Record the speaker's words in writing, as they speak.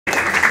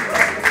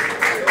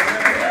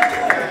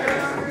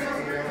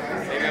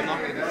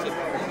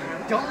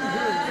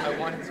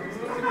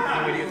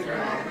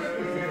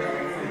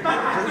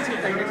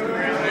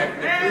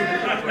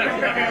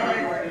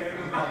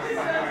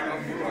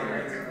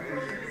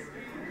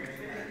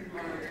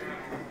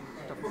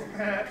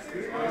You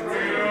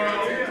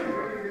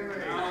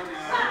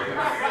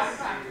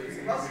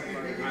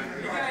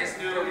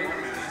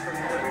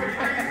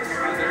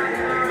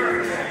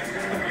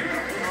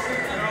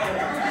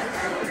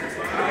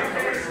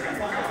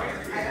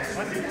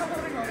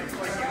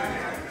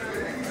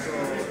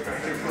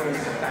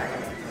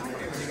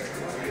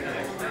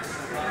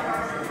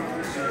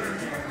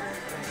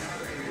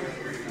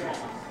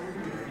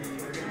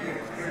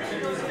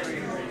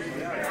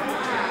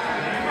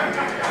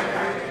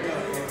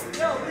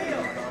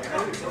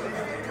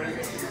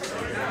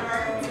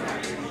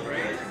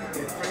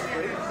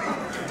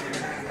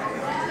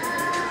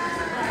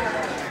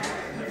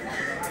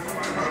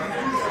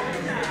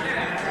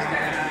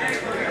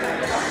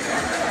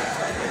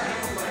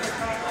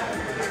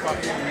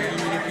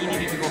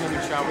needed to go home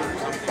and shower or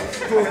something.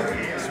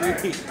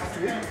 Sweet.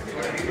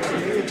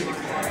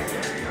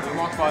 I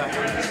walked by the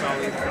house and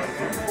smelled it.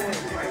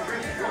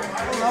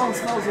 Oh, that one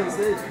smells like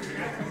this.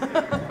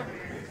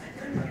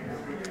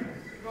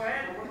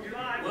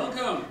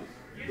 Welcome.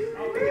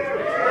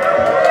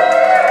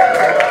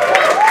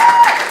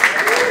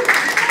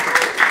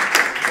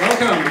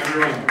 Welcome,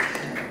 everyone,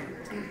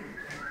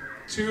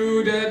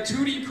 to the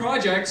 2D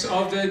projects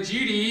of the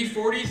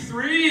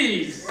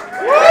GD43s.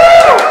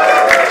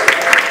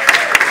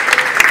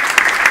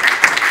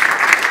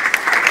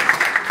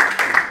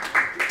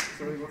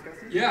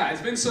 Yeah,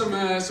 it's been some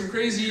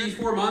crazy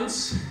 4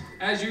 months,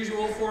 as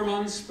usual. 4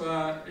 months,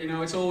 but you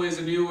know it's always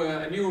a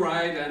new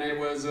ride, and it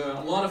was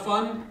a lot of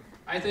fun.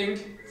 I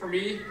think for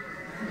me,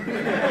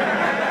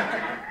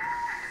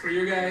 for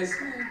you guys.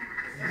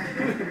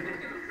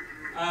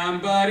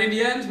 But in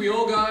the end, we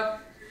all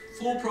got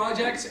full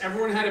projects.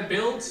 Everyone had a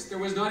build. There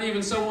was not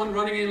even someone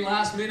running in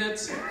last minute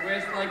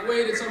with like,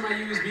 wait, it's on my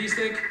USB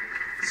stick.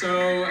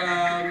 So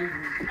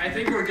I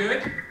think we're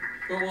good,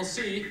 but we'll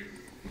see.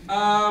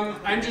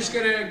 I'm just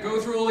gonna go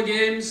through all the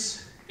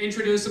games,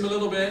 introduce them a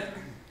little bit,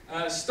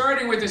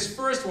 starting with this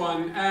first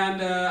one.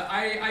 And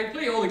I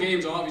play all the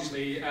games,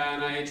 obviously,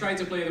 and I try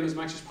to play them as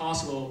much as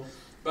possible.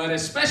 But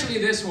especially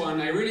this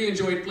one, I really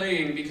enjoyed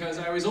playing because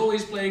I was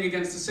always playing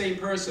against the same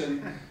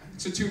person.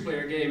 It's a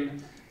 2-player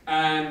game,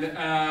 and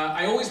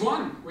I always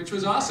won, which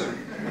was awesome.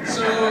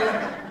 So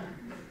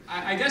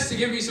I guess to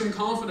give me some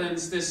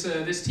confidence, this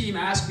team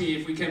asked me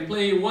if we can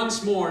play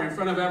once more in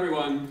front of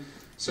everyone.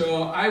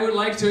 So I would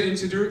like to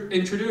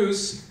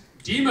introduce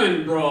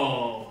Demon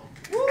Brawl.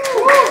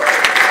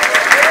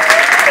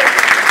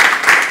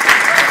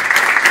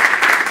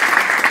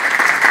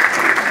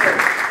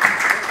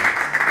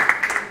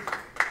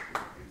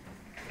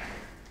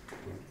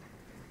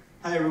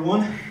 Hi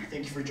everyone,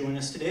 thank you for joining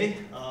us today.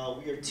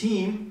 We are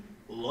Team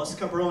Los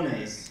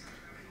Cabrones,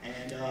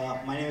 and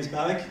my name is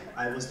Babik.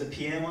 I was the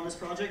PM on this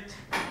project.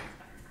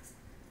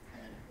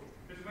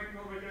 There's a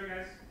microphone right there,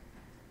 guys.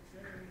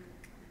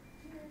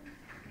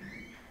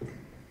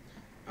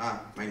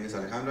 My name is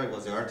Alejandro, I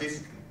was the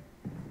artist.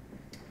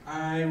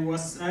 I'm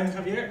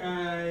Javier,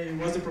 I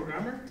was the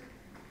programmer.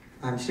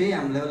 I'm Shri,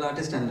 I'm level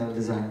artist and level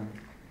designer.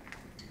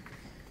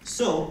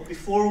 So,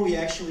 before we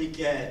actually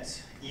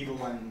get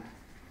Evil and,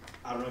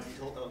 I don't know if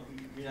you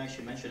didn't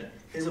actually mention it,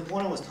 his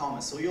opponent was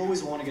Thomas, so he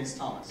always won against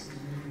Thomas.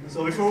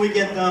 So before we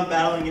get them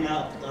battling it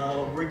out,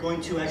 we're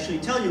going to actually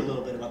tell you a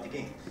little bit about the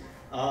game.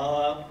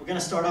 We're going to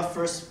start off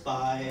first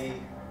by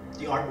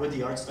the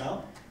art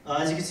style.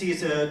 As you can see,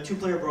 it's a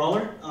 2-player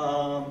brawler,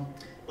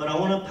 but I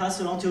want to pass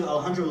it on to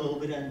Alejandro a little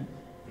bit, and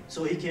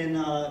so he can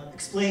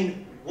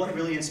explain what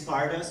really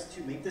inspired us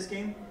to make this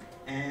game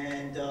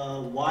and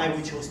why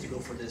we chose to go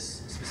for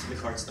this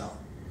specific art style.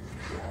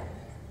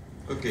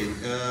 Okay,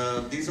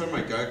 these are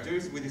my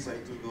characters. We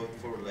decided to go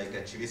for like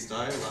a chibi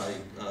style,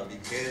 like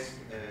big head,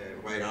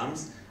 right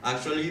arms.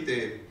 Actually,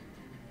 the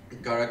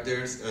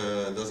characters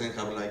doesn't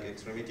have like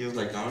extremities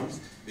like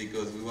arms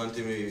because we want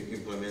to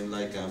implement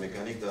like a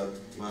mechanic that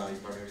my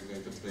partner is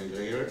going to explain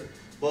later.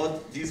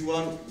 But this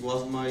one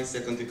was my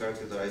second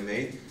character that I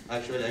made.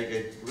 Actually, I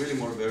get really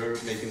more better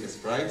making the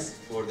sprites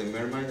for the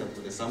mermaid and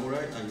for the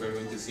samurai, and we're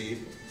going to see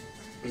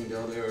in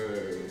the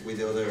with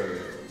the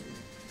other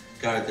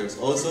characters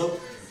also.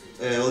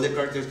 All the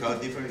characters have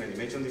different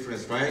animation, different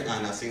sprite,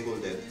 and a single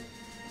death.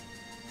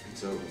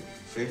 So,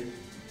 free.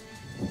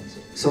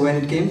 So when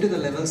it came to the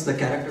levels, the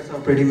characters are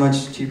pretty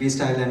much chibi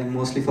style and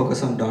mostly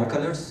focus on dark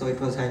colors. So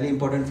it was highly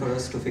important for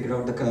us to figure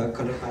out the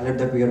color palette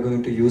that we are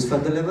going to use for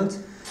the levels.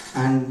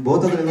 And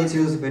both of the levels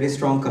use very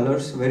strong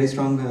colors, very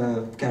strong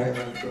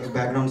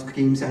background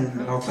schemes, and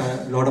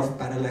a lot of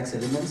parallax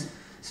elements,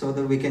 so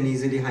that we can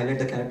easily highlight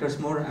the characters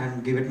more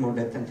and give it more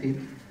depth and feel.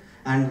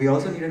 And we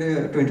also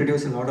needed to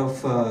introduce a lot of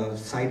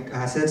site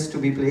assets to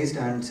be placed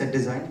and set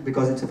design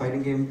because it's a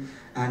fighting game,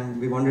 and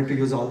we wanted to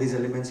use all these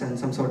elements and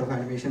some sort of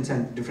animations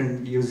and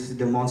use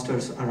the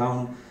monsters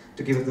around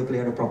to give the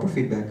player a proper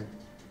feedback.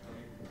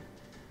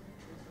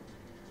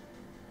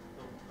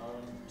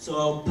 So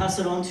I'll pass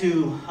it on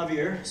to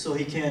Javier so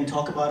he can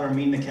talk about our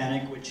main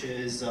mechanic, which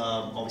is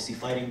obviously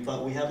fighting,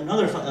 but we have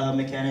another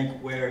mechanic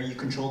where you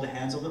control the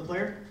hands of the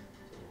player.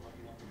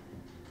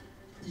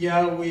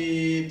 Yeah,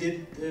 we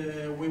did.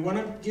 We want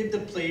to give the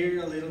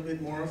player a little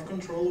bit more of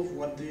control of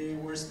what they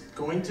were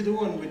going to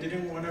do, and we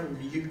didn't want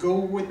to go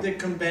with the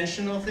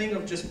conventional thing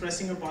of just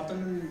pressing a button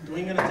and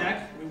doing an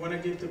attack. We want to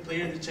give the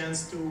player the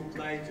chance to,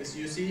 like as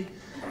you see,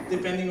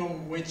 depending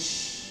on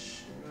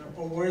which,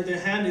 on where the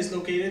hand is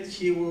located,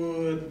 he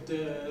would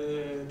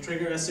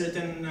trigger a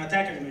certain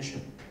attack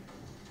animation.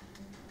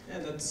 Yeah,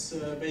 that's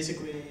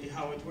basically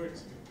how it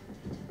works.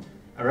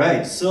 All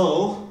right,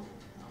 so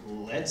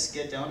let's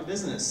get down to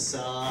business.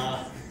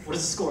 What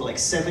is the score, like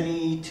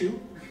 72?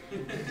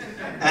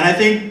 And I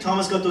think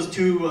Thomas got those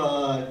two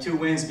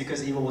wins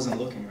because Evo wasn't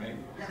looking, right?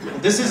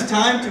 This is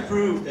time to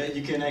prove that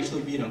you can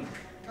actually beat him,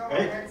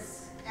 right?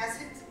 As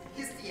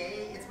his TA,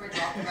 it's my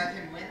job to let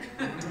him win.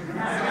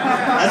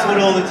 That's what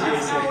all the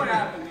TAs say. All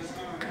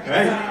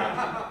right.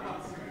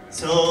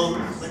 So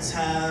let's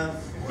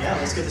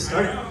get this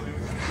started.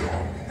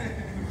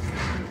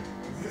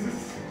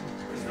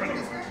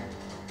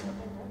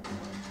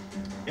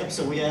 Yep,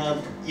 so we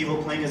have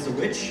Evo playing as the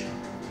witch.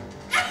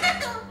 I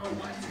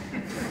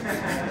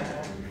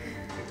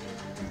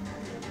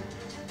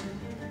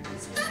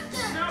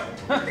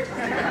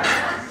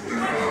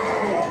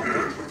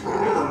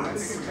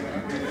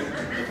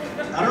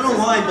don't know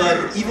why,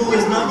 but Evo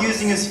is not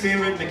using his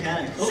favorite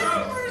mechanic. Oh.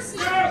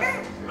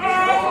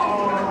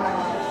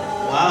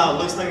 Wow,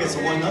 looks like it's a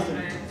 1-0. Doesn't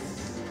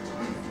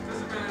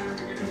matter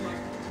if we get it like.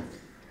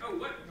 Oh,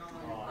 what?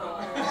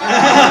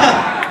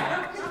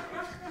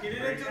 He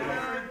didn't do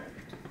that.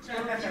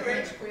 He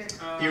rage quit.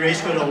 He rage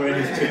quit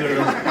already. It's too early.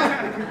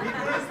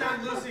 Evo is not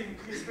losing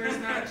his first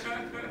match.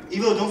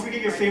 Evo, don't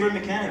forget your favorite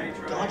mechanic,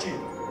 dodging. I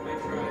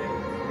tried.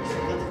 You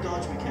forgot the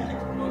dodge mechanic.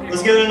 Okay,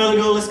 Let's give it another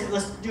go.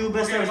 Let's do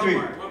best out of 3.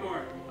 One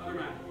more. Other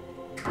map.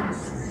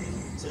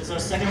 So this is our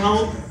second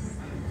level.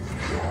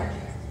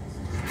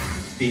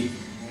 B.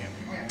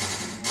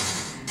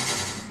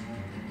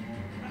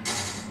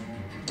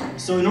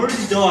 So in order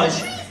to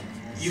dodge,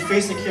 you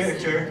face the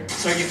character.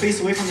 Sorry, you face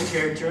away from the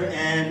character,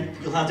 and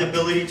you'll have the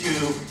ability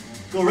to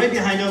go right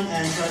behind him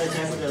and try to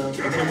attack with a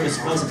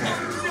surprise attack.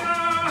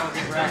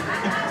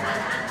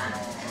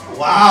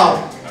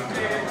 Wow.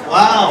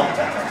 Wow.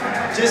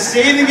 Just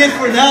saving it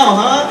for now,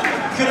 huh?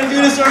 Couldn't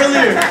do this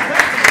earlier.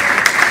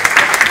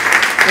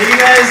 Thank you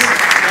guys.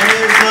 That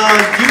is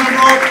Demon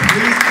Roll.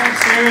 Please come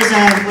upstairs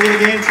and play the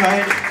game. Try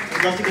it.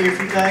 I'd love to get your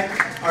feedback.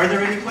 Are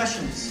there any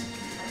questions?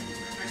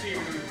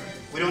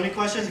 We don't need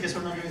questions? I guess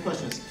we're not doing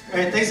questions.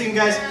 Alright, thanks again,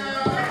 guys.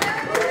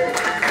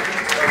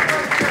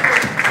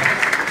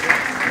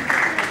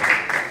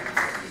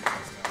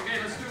 Okay,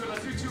 let's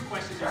do 2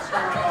 questions each.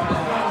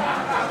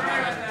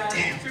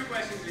 Damn. 2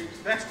 questions each.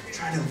 That's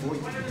trying to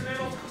avoid. One in the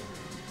middle.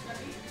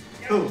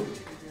 Who?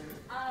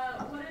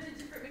 What are the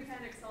different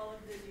mechanics all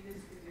of the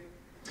demons can do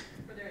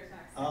for their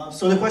attacks?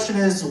 So the question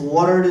is,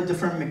 what are the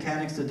different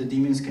mechanics that the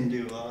demons can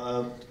do?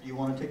 You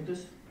want to take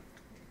this?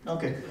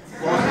 Okay.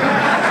 Well,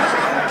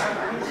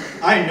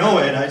 I know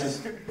it, I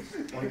just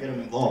want to get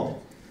them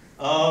involved.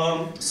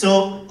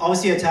 So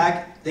obviously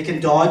attack, they can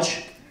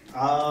dodge,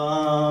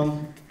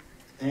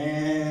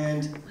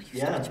 and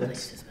yeah,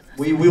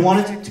 we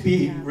wanted it to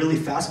be really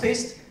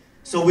fast-paced,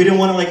 so we didn't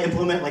want to like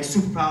implement like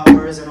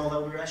superpowers and all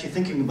that. We were actually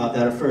thinking about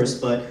that at first,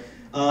 but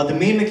the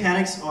main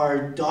mechanics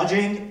are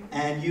dodging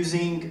and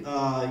using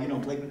you know,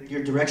 like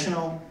your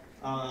directional.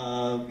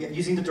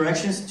 Using the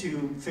directions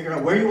to figure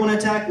out where you want to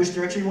attack, which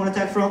direction you want to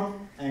attack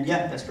from, and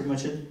yeah, that's pretty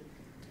much it.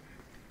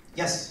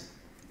 Yes?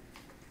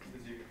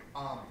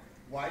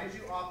 Why did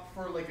you opt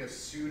for like a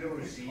pseudo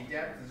Z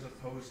depth as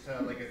opposed to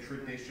like a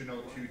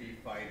traditional 2D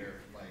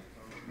fighter? Like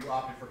you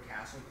opted for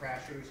Castle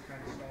Crashers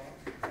kind of style?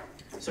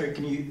 Sorry,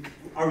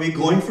 are we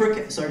going for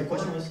sorry, the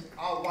question was?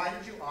 Why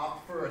did you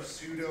opt for a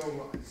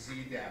pseudo Z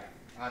depth?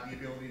 The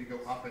ability to go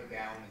up and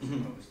down as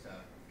opposed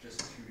to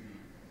just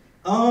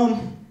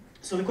 2D?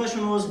 So the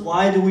question was,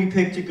 why do we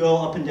pick to go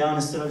up and down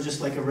instead of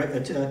just like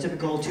a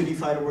typical 2D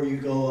fighter where you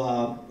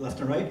go left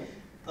and right?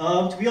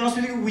 To be honest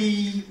with you,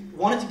 we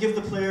wanted to give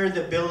the player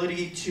the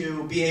ability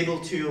to be able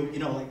to, you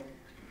know, like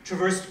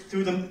traverse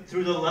through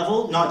the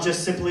level, not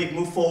just simply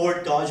move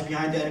forward, dodge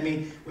behind the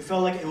enemy. We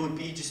felt like it would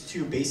be just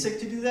too basic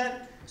to do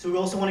that. So we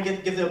also want to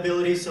give the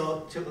ability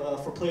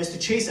for players to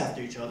chase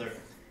after each other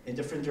in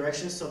different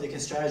directions so they can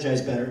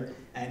strategize better.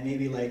 And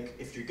maybe like,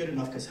 if you're good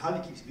enough, because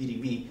Javi keeps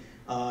beating me,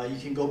 you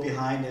can go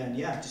behind and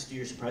yeah, just do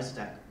your surprise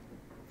attack.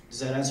 Does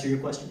that answer your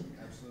question?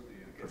 Absolutely.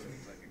 Yeah. Perfect.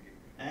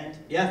 And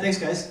yeah, thanks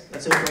guys.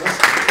 That's it for us.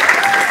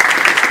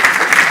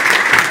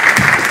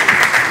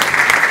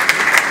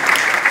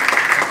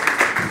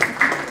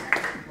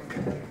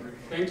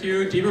 Thank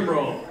you, Demon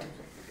Brawl.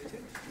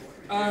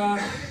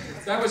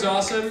 That was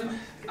awesome.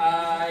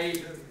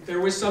 There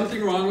was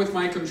something wrong with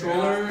my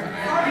controller.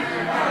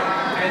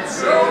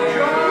 It's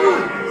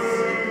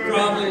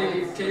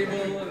probably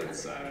cable.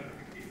 It's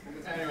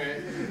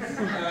anyway.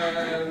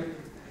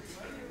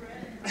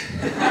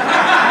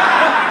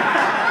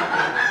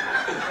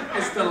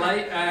 It's the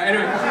light.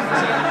 Anyway.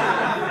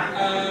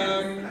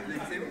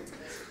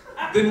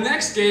 The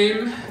next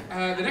game,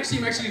 the the next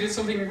team actually did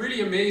something really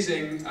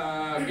amazing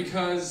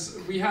because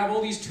we have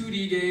all these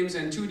 2D games,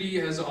 and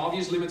 2D has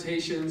obvious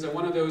limitations, and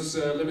one of those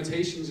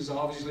limitations is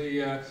obviously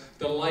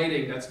the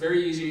lighting. That's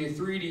very easy in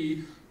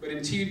 3D, but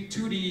in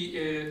 2D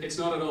it's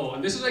not at all.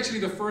 And this is actually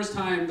the first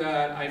time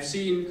that I've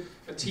seen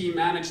a team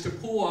manage to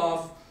pull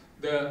off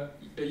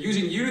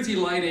using Unity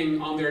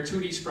lighting on their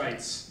 2D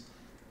sprites.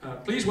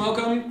 Please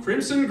welcome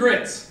Crimson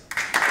Grit.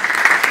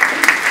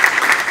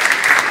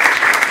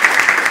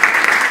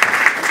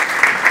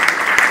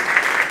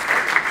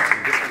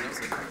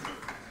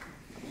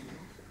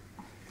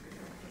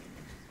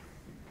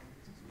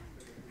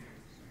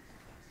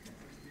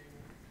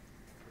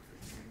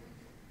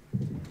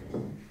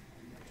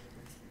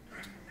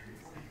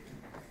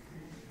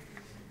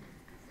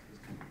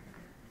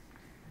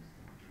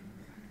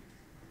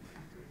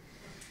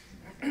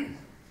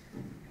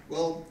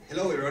 Well,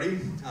 hello everybody.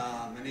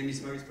 My name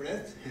is Marius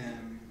Perez,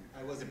 and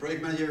I was the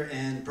project manager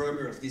and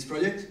programmer of this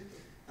project.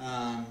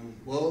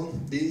 Well,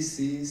 this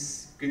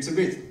is Crimson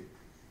Grid.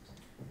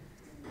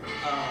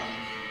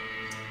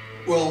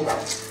 Well,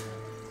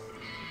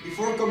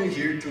 before coming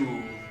here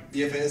to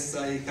DFS,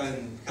 I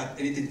haven't had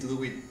anything to do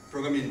with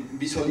programming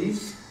visually,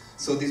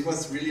 so this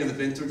was really an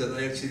adventure that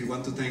I actually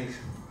want to thank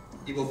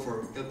Ivo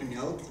for helping me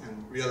out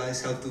and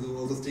realize how to do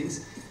all those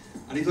things.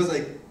 And it was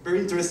like very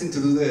interesting to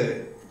do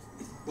the,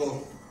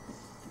 well,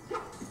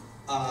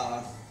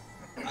 I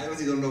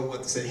honestly don't know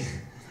what to say.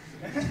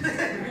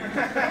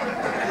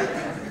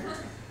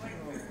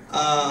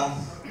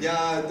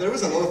 Yeah, there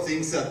was a lot of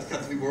things that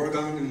had to be worked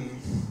on, and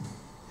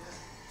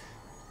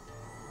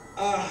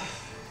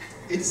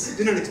it's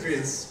been an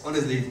experience,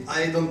 honestly.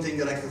 I don't think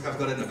that I could have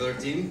gotten a better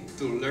team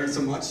to learn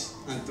so much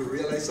and to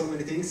realize so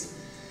many things.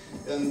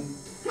 And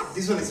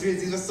this was an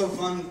experience, this was so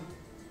fun.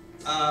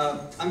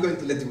 I'm going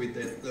to let you with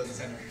the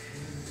designer.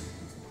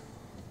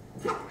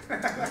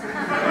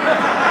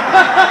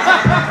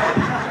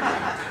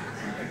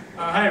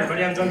 Hi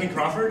everybody, I'm Duncan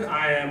Crawford.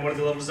 I am one of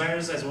the level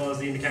designers as well as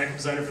the mechanical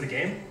designer for the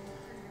game.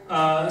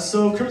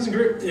 So Crimson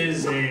Grit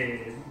is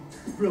a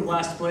real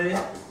blast to play.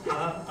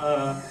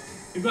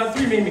 We've got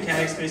three main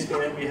mechanics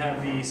basically. We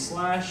have the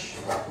slash,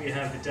 we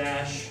have the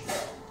dash,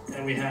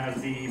 and we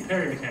have the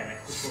parry mechanic,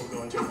 which we'll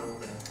go into in a little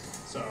bit.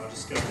 So I'll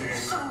just go through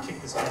and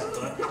kick this guy's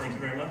butt. Thank you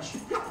very much.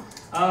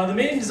 The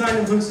main design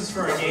influences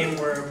for our game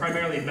were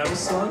primarily Metal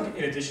Slug,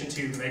 in addition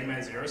to the Mega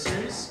Man Zero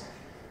series.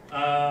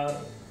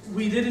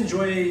 We did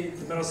enjoy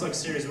the Metal Slug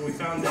series, but we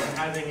found that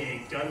having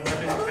a gun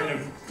weapon kind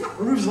of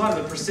removes a lot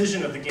of the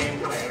precision of the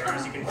gameplay,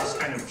 whereas you can just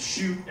kind of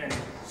shoot and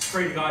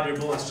pray to God your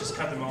bullets just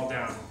cut them all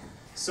down.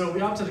 So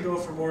we opted to go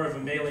for more of a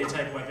melee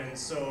type weapon,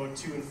 so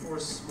to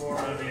enforce more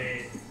of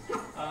a,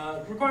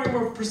 requiring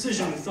more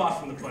precision and thought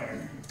from the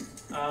player.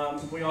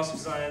 We also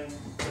designed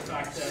the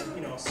fact that,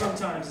 you know,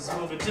 sometimes it's a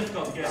little bit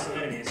difficult to get some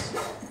enemies.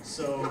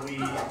 So we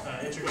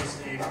introduced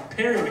a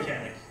parry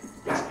mechanic,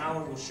 which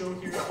Alan will show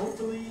here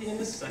hopefully in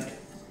a second.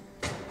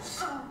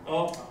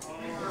 Oh.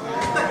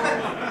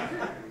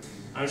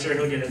 I'm sure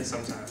he'll get it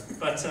sometime.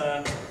 But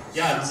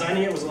yeah,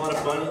 designing it was a lot of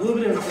fun. A little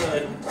bit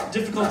of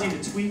difficulty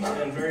to tweak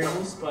and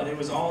variables, but it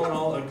was all in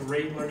all a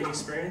great learning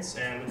experience,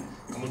 and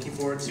I'm looking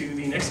forward to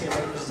the next game I'm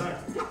going to design.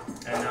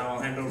 And now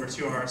I'll hand over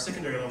to our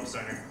secondary level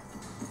designer.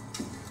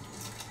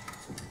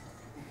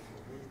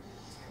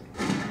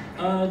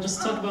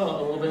 Just to talk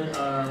about a little bit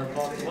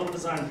about the level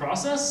design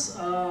process.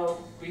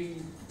 We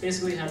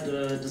basically had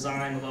to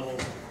design the level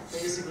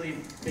basically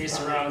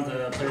based around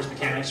the player's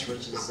mechanics,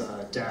 which is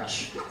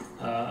dash,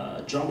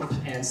 jump,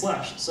 and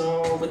slash.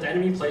 So with the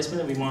enemy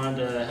placement, we wanted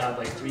to have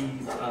like three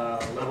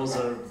levels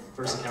of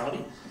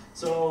versatility.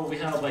 So we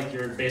have like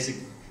your basic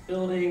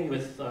building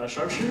with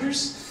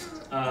sharpshooters.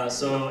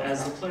 So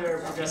as the player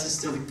progresses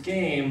through the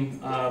game,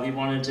 we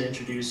wanted to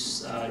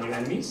introduce new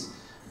enemies.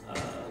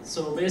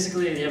 So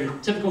basically, you have your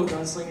typical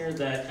gunslinger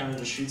that kind of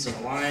just shoots in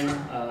a line,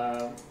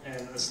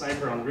 and a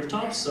sniper on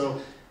rooftops. So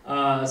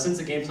since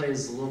the gameplay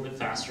is a little bit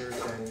faster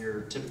than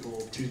your typical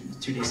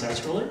 2D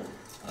side-scroller,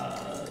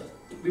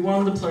 we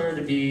wanted the player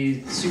to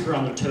be super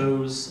on their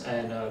toes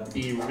and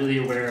be really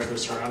aware of their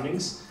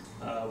surroundings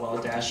while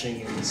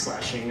dashing and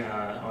slashing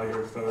all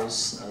your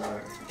foes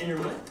in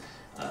your way.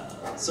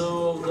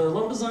 So the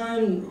level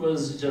design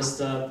was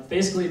just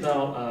basically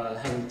about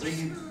having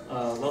three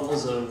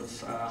levels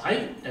of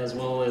height as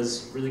well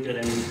as really good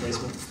enemy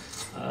placement.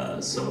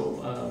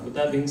 So with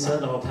that being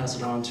said, I'll pass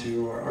it on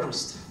to our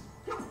artist.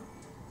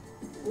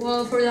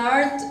 Well, for the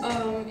art,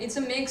 it's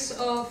a mix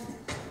of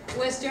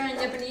Western and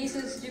Japanese,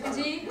 as you can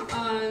see.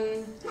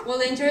 Well,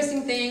 the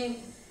interesting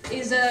thing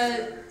is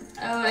that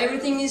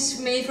everything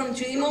is made from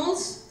 3D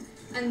molds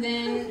and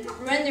then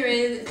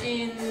rendered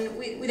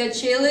with a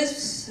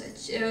shadeless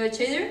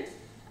shader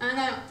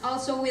and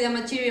also with a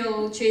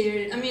material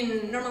shader,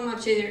 normal map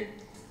shader.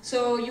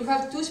 So you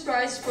have two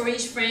sprites for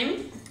each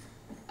frame.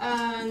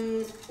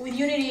 And with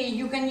Unity,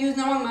 you can use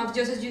normal map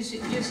just as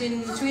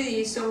using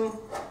 3D. So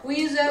we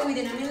use that with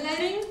dynamic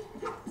lighting,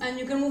 and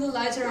you can move the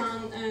lights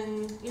around,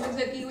 and it looks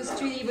like it was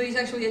 3D, but it's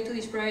actually a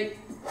 2D sprite,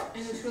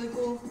 and it looks really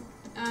cool.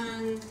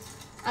 And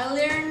I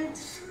learned,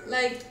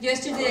 like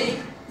yesterday,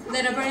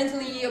 that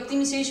apparently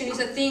optimization is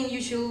a thing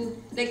you should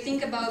like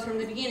think about from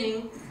the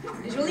beginning.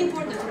 It's really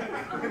important,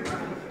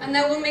 and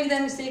I won't make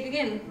that mistake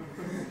again.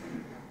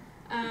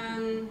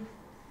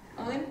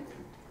 Olin?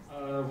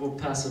 We'll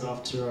pass it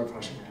off to our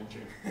project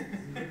manager.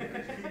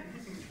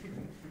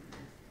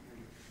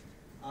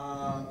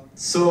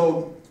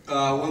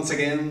 Once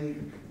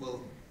again,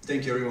 well,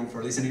 thank you everyone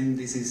for listening.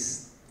 This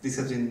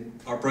has been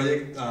our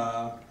project.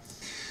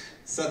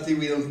 Sadly,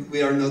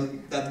 we are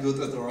not that good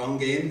at our own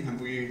game, and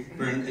we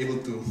weren't able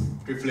to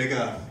reflect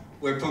a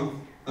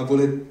weapon, a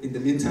bullet in the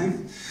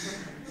meantime.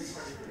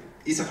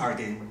 It's a hard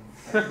game,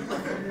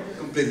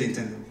 completely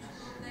intended.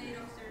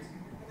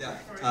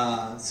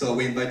 Yeah. So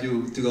we invite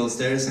you to go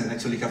upstairs and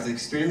actually have the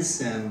experience.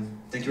 And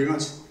thank you very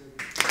much.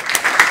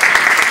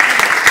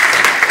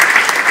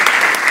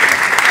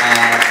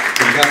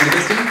 Do you have any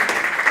question?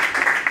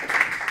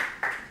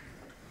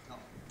 No.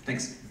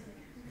 Thanks.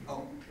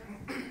 Oh,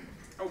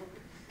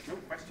 no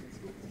questions.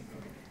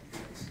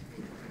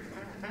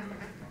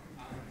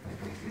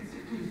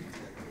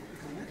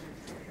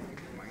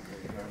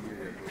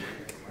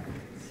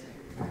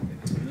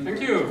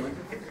 Thank you.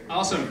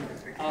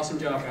 Awesome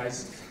job,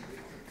 guys.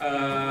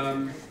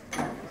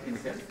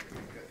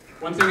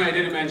 One thing I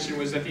didn't mention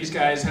was that these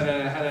guys had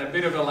a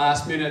bit of a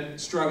last-minute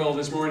struggle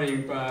this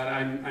morning, but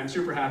I'm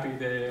super happy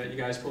that you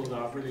guys pulled it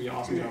off. Really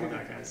awesome job with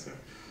that, guys. So,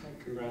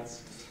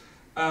 congrats.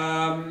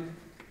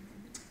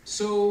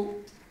 So,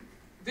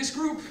 this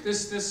group,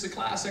 this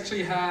class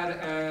actually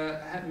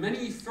had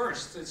many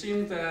firsts. It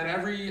seemed that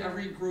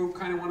every group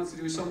kind of wanted to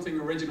do something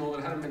original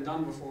that hadn't been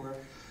done before.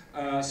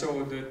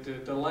 So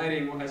the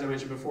lighting, as I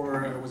mentioned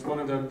before, was one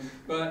of them.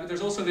 But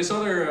there's also this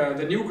other,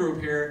 the new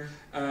group here,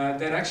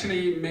 that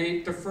actually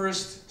made the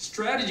first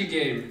strategy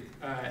game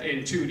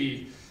in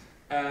 2D.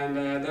 And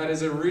that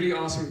is a really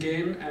awesome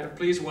game.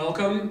 Please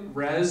welcome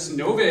Res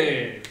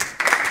Nove.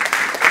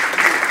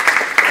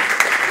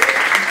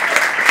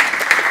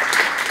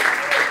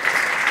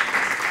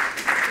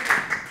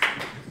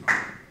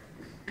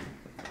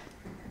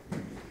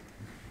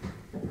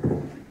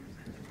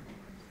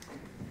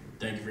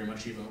 Thank you very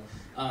much, Ivo.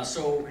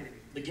 So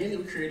the game that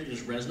we created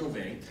is Res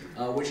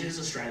Nove, which is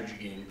a strategy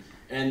game.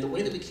 And the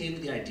way that we came to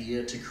the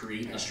idea to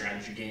create a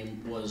strategy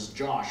game was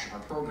Josh, our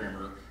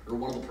programmer, or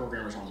one of the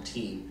programmers on the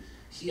team.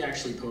 He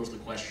actually posed the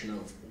question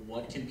of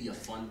what can be a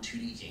fun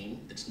 2D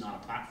game that's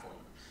not a platform.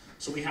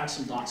 So we had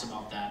some thoughts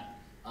about that,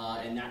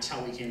 and that's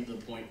how we came to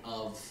the point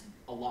of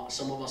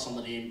some of us on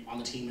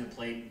the team have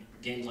played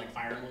games like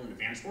Fire Emblem and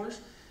Advance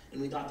Wars,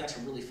 and we thought that's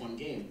a really fun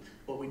game.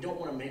 But we don't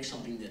want to make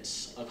something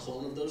that's a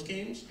clone of those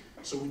games,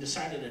 so we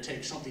decided to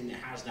take something that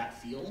has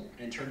that feel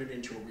and turn it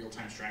into a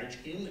real-time strategy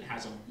game that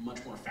has a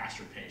much more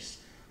faster pace.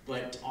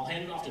 But I'll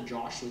hand it off to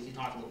Josh so he can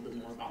talk a little bit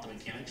more about the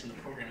mechanics and the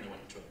programming that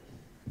went into it.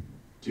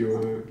 Do you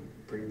want to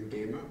bring the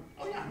game up?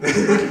 Oh yeah, we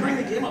can bring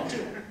the game up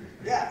too.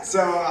 Yeah, so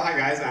hi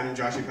guys, I'm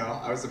Josh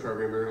Appel. I was the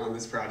programmer on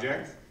this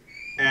project.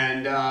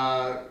 And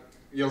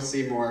you'll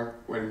see more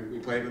when we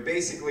play, but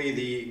basically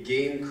the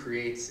game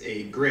creates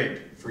a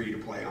grid for you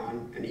to play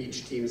on, and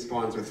each team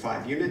spawns with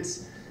 5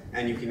 units,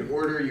 and you can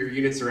order your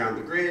units around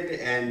the grid,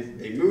 and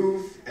they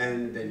move,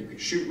 and then you can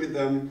shoot with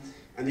them.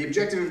 And the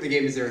objective of the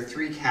game is there are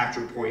 3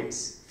 capture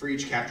points. For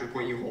each capture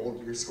point you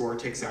hold, your score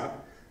ticks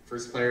up.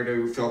 First player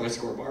to fill their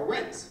score bar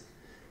wins.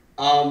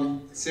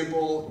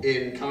 Simple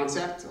in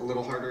concept, a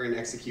little harder in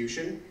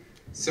execution.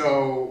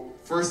 So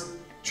first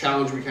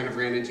challenge we kind of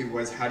ran into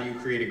was how do you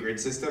create a grid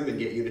system and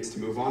get units to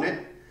move on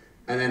it?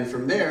 And then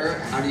from there,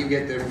 how do you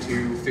get them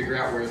to figure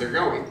out where they're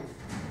going?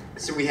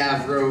 So we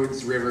have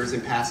roads, rivers,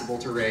 impassable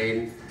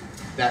terrain,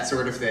 that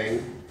sort of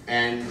thing.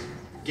 And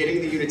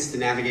getting the units to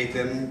navigate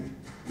them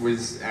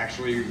was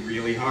actually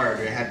really hard.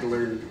 I had to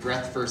learn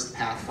breadth first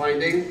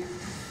pathfinding,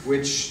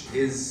 which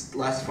is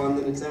less fun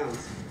than it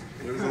sounds.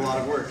 And it was a lot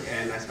of work,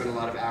 and I spent a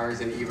lot of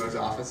hours in Evo's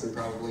office and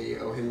probably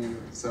owe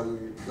him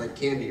some like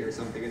candy or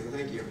something as a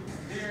thank you.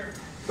 Beer.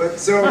 But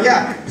so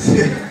yeah,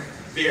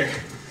 beer.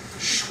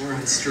 We're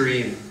on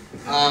stream.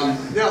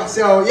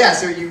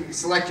 So you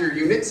select your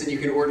units and you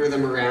can order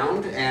them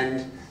around,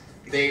 and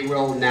they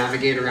will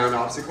navigate around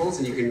obstacles,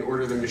 and you can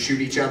order them to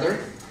shoot each other.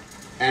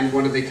 And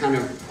one of the kind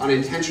of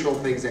unintentional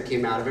things that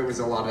came out of it was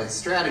a lot of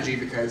strategy,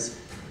 because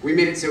we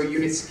made it so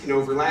units can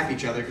overlap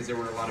each other because there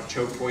were a lot of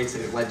choke points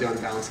and it led to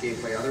unbalanced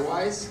gameplay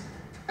otherwise.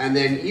 And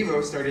then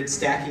Evo started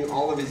stacking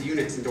all of his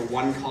units into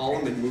one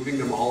column and moving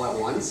them all at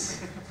once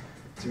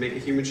to make a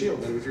human shield,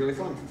 and it was really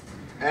fun.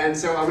 And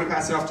so I'm going to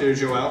pass it off to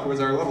Joel, who is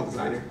our level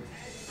designer.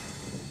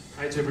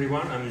 Hi to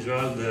everyone, I'm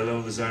Joel, the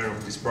level designer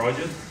of this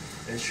project.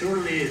 And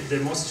surely the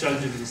most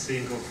challenging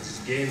thing of this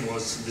game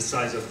was the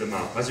size of the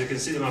map. As you can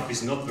see, the map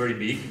is not very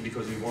big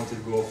because we wanted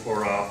to go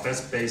for a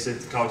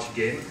fast-paced couch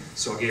game,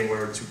 so a game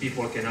where 2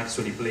 people can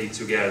actually play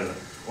together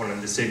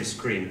on the same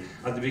screen.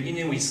 At the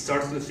beginning, we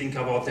started to think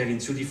about having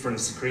 2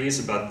 different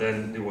screens, but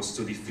then it was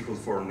too difficult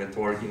for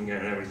networking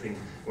and everything.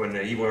 When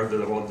Ivo heard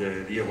about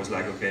the idea, was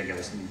like, okay,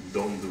 guys,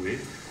 don't do it.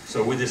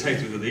 So we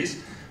decided to do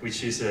this.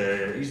 which is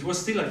it was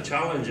still a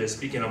challenge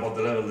speaking about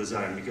the level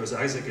design, because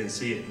as I can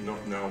see,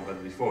 not now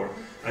but before,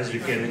 as you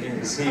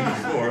can see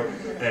before,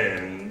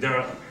 there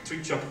are 3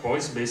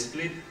 checkpoints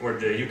basically where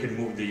you can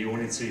move the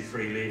units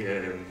freely.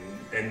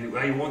 And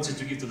I wanted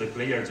to give to the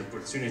player the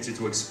opportunity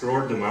to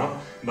explore the map,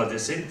 but at the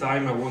same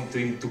time I want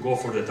him to go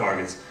for the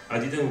targets. I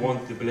didn't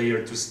want the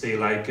player to stay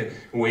like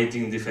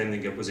waiting,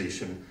 defending a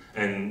position.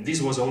 And this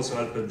was also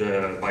helped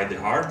by the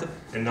art,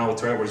 and now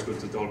Trevor is going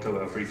to talk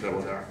briefly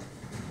about the art.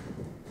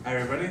 Hi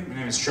everybody, my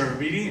name is Trevor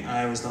Beatty.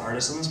 I was the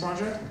artist on this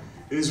project.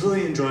 It was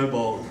really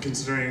enjoyable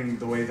considering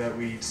the way that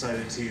we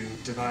decided to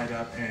divide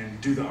up and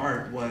do the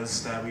art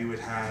was that we would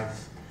have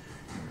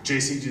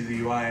JC do the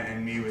UI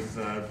and me with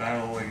the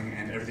battling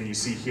and everything you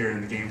see here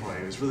in the gameplay.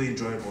 It was really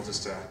enjoyable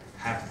just to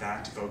have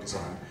that to focus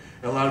on.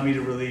 It allowed me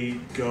to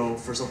really go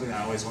for something that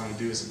I always wanted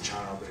to do as a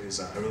child.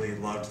 I really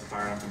loved the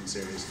Fire Emblem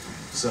series.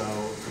 So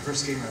the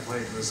first game I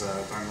played was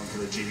Fire Emblem for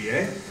the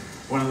GBA.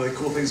 One of the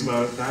cool things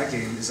about that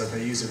game is that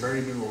they use a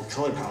very minimal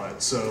color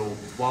palette. So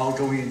while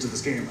going into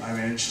this game, I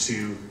managed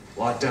to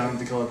lock down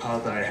the color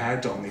palette that I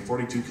had to only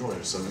 42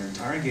 colors. So the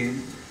entire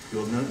game, you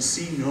will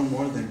see no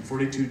more than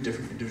 42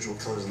 different individual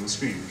colors on the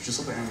screen, which is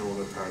something I'm a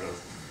little bit proud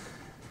of.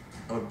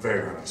 Oh,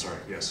 very proud of, sorry,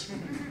 yes.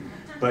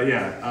 But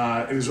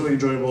yeah, it was really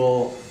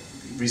enjoyable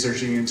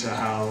researching into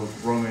how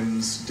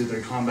Romans did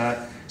their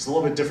combat. It's a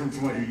little bit different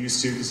from what you're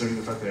used to, considering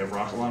the fact they have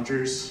rocket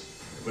launchers.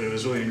 But it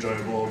was really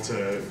enjoyable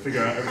to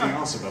figure out everything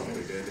else about what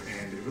they did,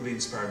 and it really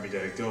inspired me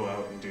to go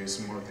out and do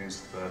some more things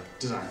with the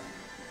design.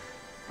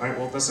 All right,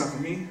 well, that's not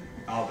for me.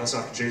 I'll pass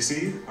off to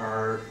JC,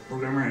 our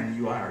programmer and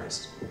UI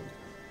artist.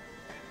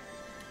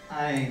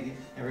 Hi,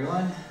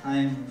 everyone.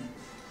 I'm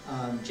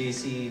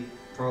JC,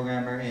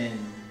 programmer in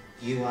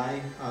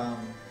UI.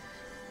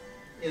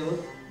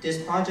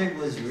 This project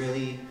was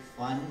really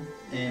fun,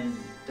 and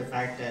the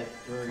fact that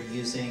we're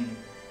using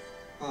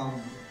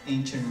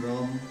ancient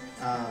Rome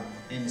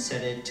and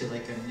set it to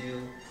like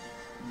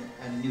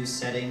a new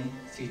setting,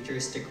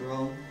 futuristic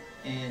Rome,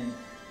 and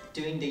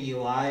doing the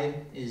UI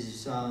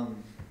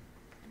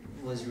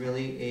was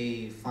really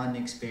a fun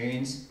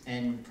experience,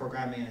 and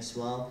programming as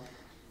well.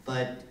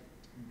 But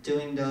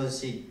doing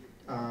those, it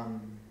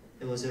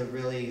was a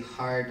really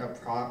hard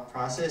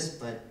process,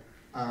 but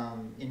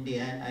in the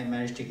end, I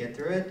managed to get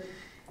through it.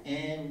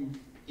 And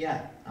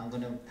yeah, I'm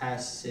gonna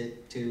pass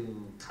it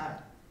to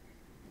Kyle.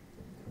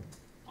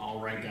 All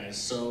right, guys.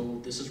 So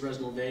this is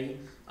Reznov. We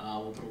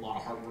put a lot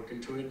of hard work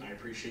into it. I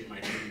appreciate my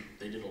team;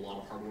 they did a lot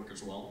of hard work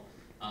as well.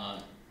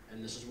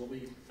 And this is what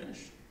we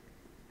finished.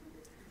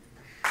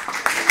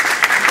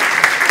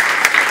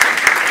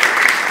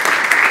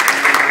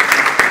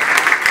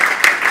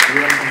 Do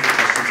we have time for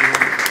questions here?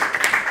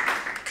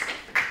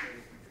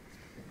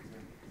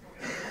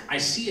 I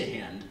see a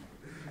hand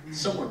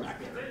somewhere back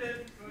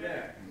there.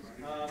 Yeah.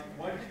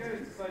 Why did you guys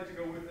decide to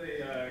go with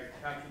a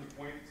capture the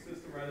point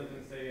system rather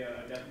than say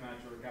a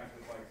deathmatch or a capture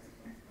the flag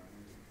system?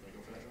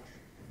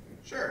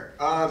 Sure.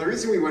 The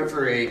reason we went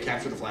for a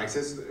capture the point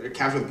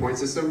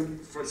system.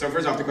 So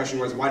first off, the question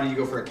was, why did you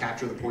go for a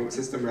capture the point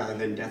system rather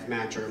than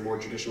deathmatch or a more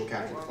traditional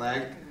capture the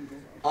flag?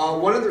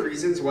 One of the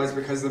reasons was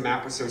because the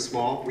map was so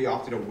small, we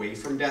opted away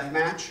from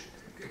deathmatch,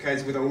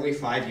 because with only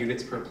 5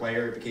 units per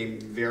player, it became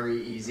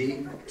very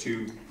easy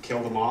to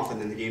kill them off, and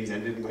then the games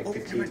ended in like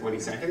 15, 20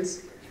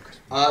 seconds.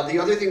 The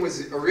other thing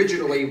was,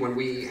 originally when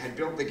we had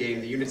built the game,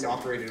 the units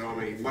operated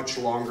on a much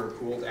longer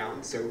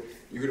cooldown. So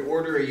you could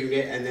order a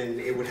unit and then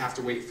it would have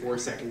to wait 4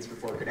 seconds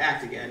before it could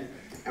act again.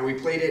 And we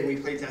played it and we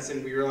play tested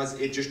and we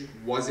realized it just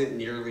wasn't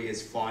nearly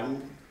as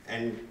fun,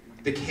 and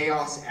the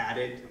chaos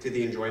added to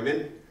the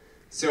enjoyment.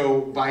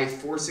 So by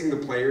forcing the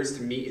players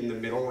to meet in the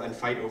middle and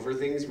fight over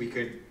things, we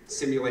could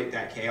simulate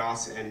that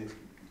chaos and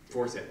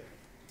force it.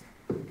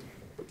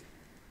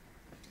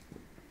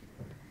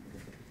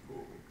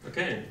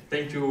 Okay,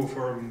 thank you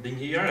for being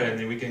here,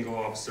 and we can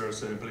go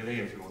upstairs and play the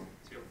game if you want.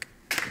 See you.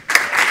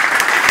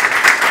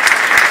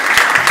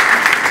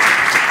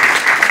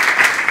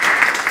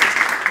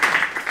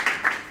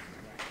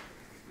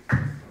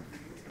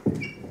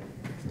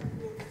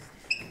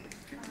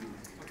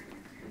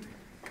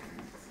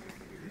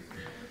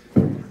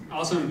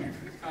 Awesome.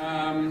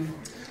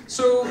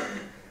 So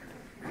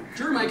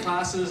during my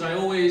classes, I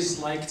always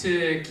like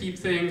to keep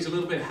things a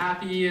little bit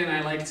happy, and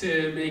I like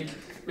to make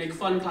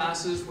fun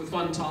classes with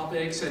fun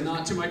topics and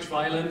not too much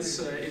violence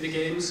in the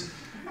games.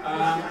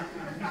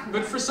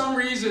 But for some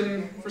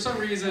reason,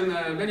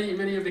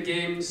 many of the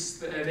games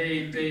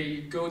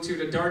they go to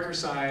the darker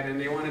side and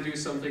they want to do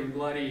something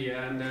bloody,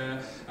 and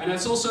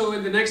that's also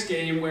in the next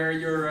game where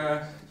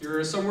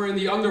you're somewhere in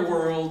the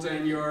underworld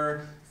and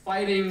you're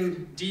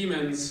fighting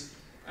demons,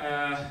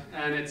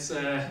 and it's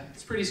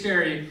pretty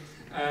scary.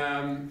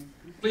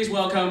 Please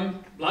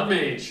welcome Blood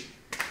Mage.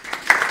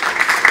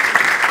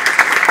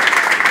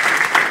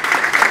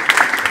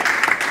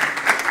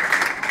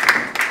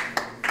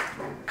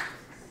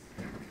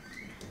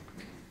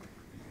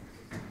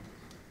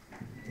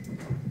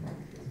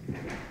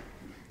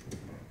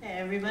 Hey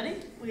everybody,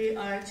 we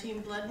are Team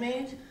Blood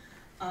Mage.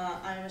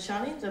 I'm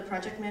Ashani, the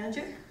project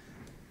manager.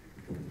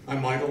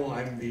 I'm Michael,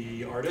 I'm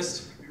the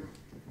artist.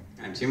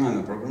 I'm Timo, I'm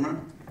the programmer.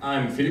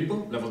 I'm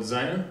Filippo, level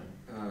designer.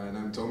 And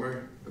I'm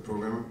Tomer, the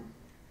programmer.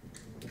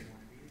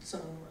 So,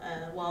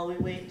 while we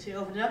wait to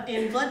open it up,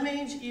 in Blood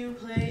Mage, you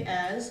play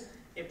as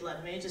a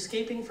Blood Mage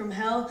escaping from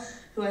Hell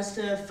who has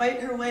to fight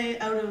her way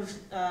out of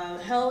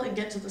Hell and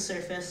get to the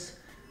surface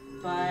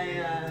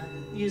by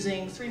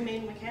using 3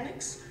 main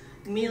mechanics: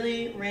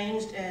 melee,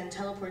 ranged, and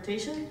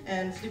teleportation.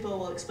 And Filippo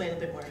will explain a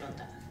bit more about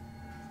that.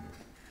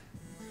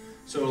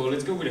 So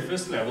let's go with the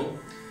first level.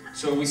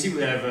 So we see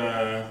we have,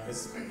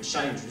 as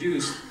Shai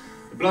introduced,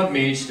 the Blood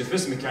Mage. The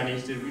first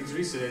mechanic that we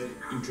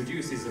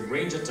introduced is a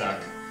range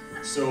attack.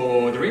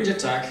 So the range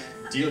attack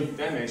deals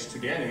damage to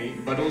the enemy,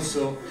 but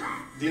also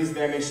deals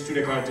damage to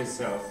the character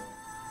itself.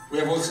 We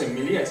have also a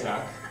melee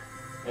attack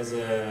as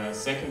a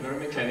secondary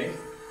mechanic,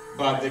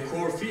 but the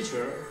core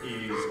feature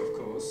is, of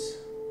course,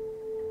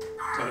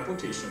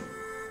 teleportation.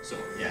 So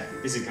yeah,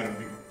 this is kind of a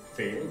big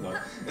fail,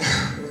 but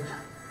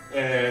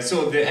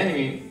so the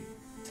enemy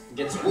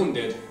gets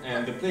wounded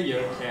and the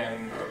player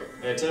can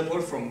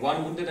teleport from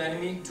one wounded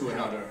enemy to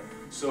another.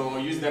 So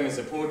use them as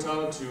a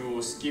portal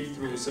to skip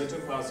through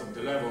certain parts of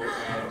the level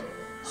and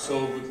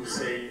solve, we could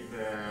say,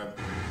 the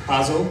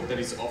puzzle that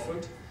is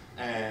offered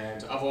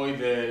and avoid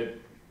the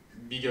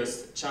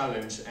biggest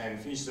challenge and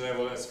finish the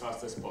level as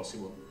fast as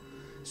possible.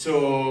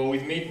 So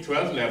we've made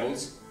 12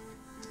 levels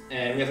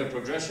and we have a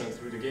progression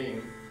through the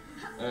game.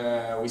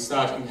 We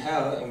start in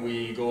Hell and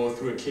we go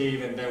through a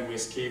cave and then we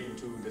escape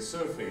into the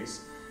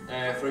surface.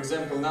 For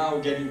example, now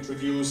we get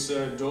introduced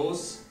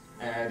doors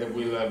that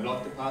will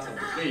block the path of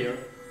the player.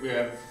 We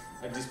have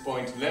at this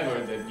point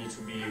lever that need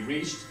to be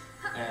reached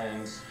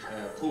and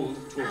pulled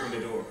to open the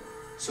door.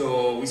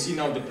 So we see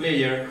now the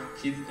player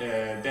hit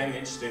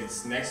damage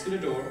that's next to the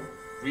door,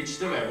 reach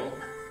the level,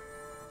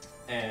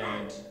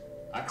 and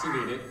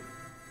activate it.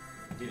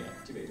 Did I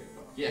activate it?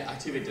 Yeah,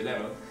 activate the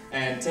level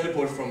and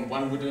teleport from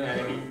one wooden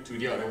enemy to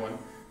the other one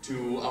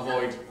to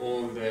avoid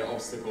all the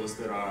obstacles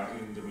that are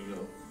in the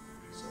middle.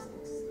 So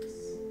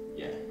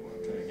yeah, you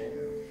want to try again?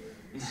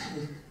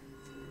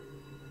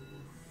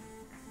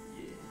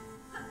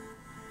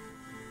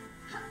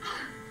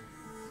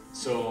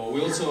 So we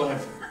also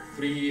have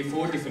three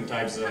different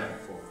types of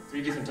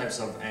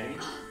enemy.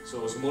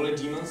 So smaller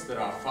demons that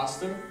are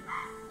faster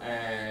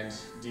and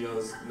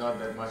deals not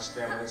that much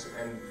damage,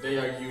 and they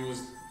are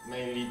used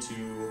mainly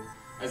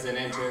as an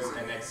entrance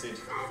and exit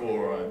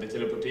for the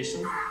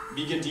teleportation.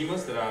 Bigger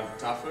demons that are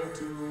tougher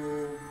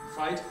to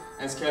fight,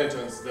 and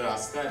skeletons that are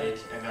static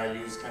and are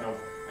used kind of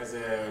as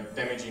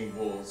damaging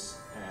walls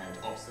and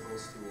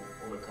obstacles to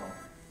overcome.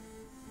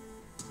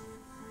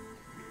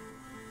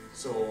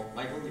 So,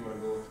 Michael, do you want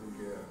to go through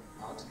the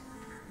art?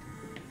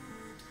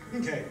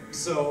 Okay,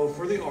 so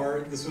for the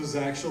art, this was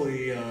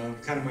actually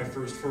kind of my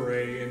first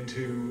foray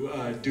into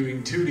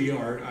doing 2D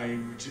art. I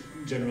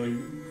generally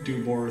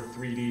do more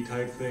 3D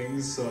type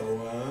things,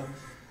 so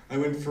I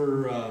went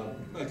for a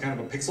kind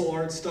of a pixel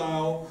art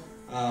style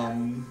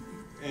and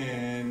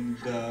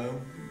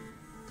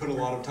put a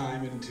lot of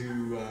time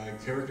into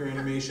character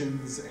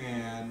animations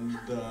and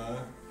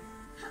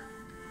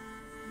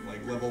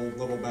like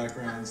level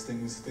backgrounds,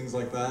 things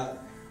like that.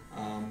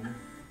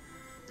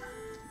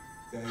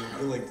 I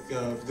feel like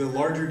the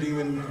larger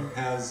demon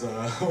has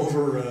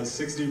over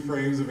 60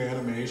 frames of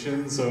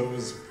animation, so it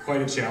was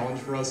quite a challenge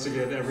for us to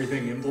get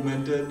everything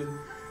implemented.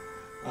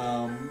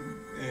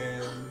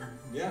 And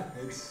yeah,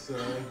 it's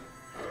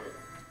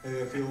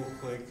I feel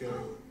like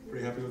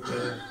pretty happy with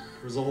the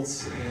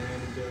results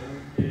and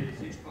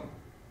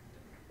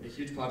a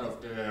huge part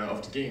of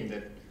the game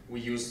that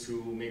we use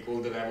to make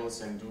all the levels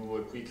and do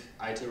a quick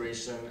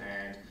iteration,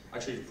 and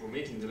actually for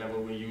making the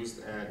level we used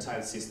a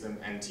tile system,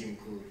 and Tim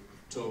could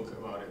talk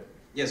about it.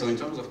 Yeah, so in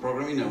terms of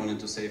programming, I wanted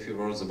to say a few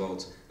words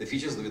about the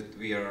features that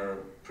we are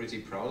pretty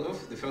proud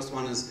of. The first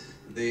one is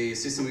the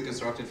system we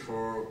constructed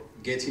for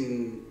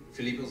getting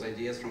Filippo's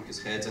ideas from his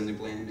head and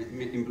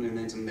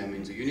implementing them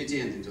into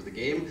Unity and into the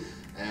game.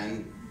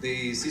 And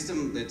the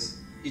system that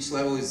each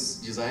level is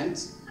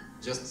designed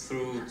just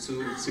through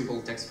 2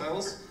 simple text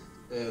files.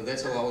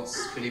 That allows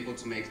Filippo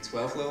to make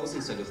 12 levels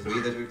instead of 3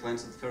 that we planned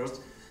at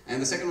first.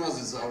 And the second one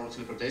is our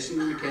teleportation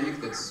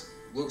mechanic that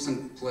looks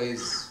and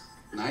plays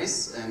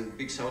nice. And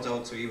big shout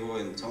out to Ivo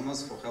and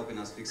Thomas for helping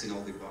us fixing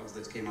all the bugs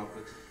that came up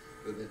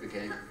with that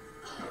mechanic.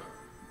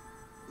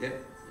 Yeah.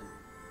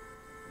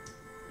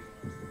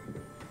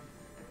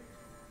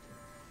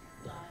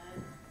 I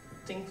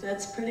think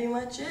that's pretty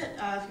much it.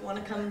 If you want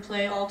to come and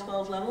play all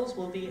 12 levels,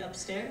 we'll be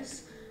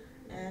upstairs.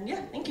 And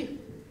yeah, thank you.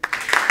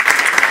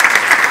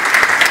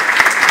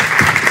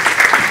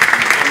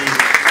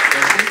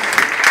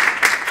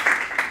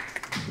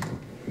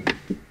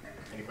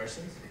 Any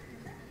questions?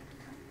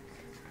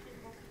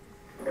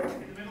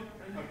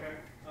 Okay.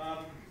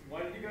 Why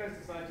did you guys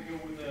decide to go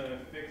with a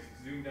fixed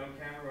zoomed out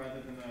camera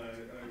rather than a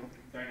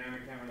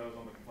dynamic camera that was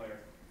on the player?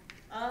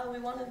 We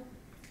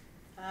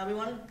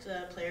wanted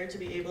the player to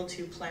be able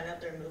to plan out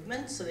their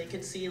movements so they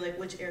could see like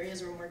which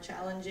areas were more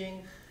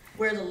challenging,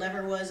 where the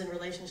lever was in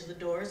relation to the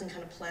doors, and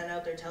kind of plan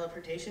out their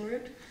teleportation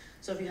route.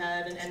 So if you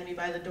had an enemy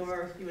by the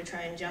door, you would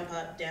try and jump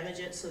up, damage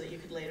it so that you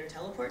could later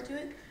teleport to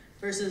it,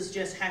 versus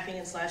just hacking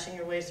and slashing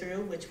your way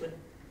through, which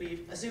we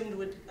assumed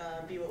would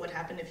be what would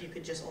happen if you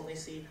could just only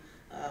see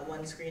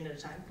one screen at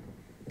a time.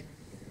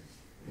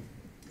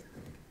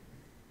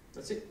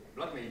 That's it.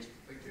 Blood Mage.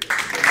 Thank you.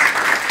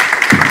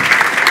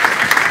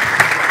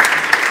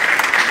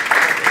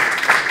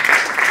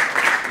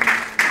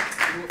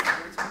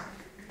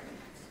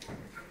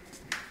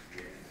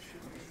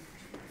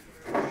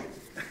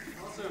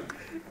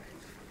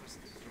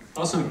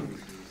 Awesome.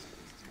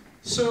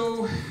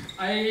 So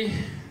I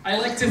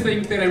like to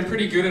think that I'm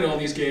pretty good at all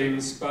these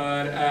games,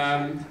 but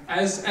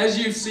as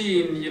you've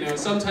seen, you know,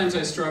 sometimes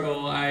I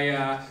struggle.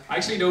 I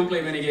actually don't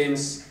play many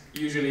games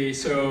usually,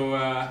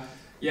 so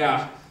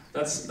yeah,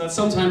 that's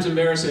sometimes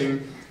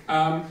embarrassing.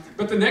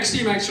 But the next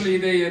team actually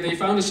they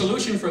found a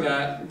solution for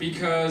that,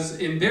 because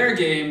in their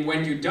game,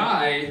 when you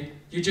die,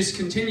 you just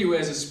continue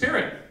as a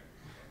spirit.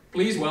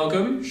 Please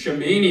welcome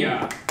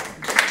Shamania.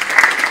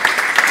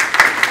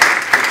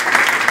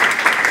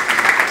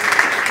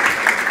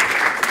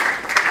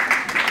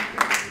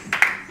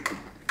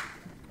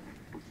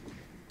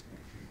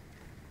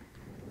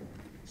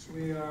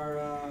 We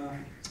are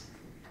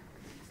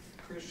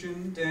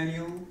Christian,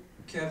 Daniel,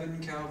 Kevin,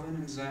 Calvin,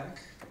 and Zach,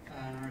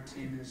 and our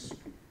team is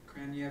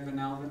Krenyev and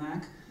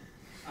Alvinac.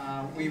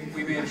 We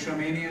made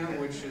Shamania,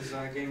 which is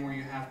a game where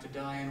you have to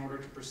die in order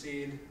to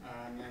proceed,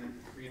 and then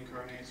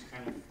reincarnate,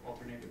 kind of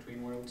alternate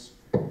between worlds.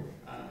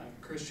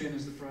 Christian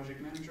is the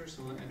project manager,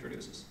 so he'll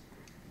introduce us.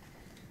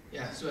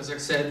 Yeah, so as Zach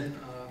said,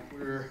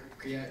 we're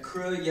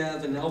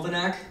Krenyev and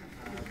Alvinac.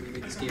 We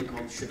made this game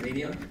called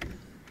Shamania.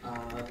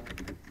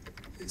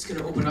 It's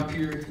going to open up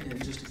here in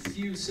just a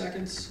few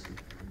seconds.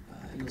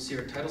 You'll see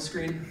our title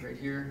screen right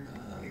here.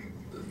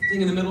 The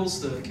thing in the middle is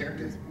the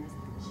character.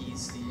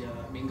 He's the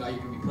main guy you're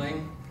going to be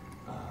playing.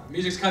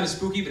 Music's kind of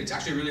spooky, but it's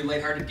actually a really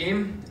lighthearted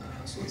game.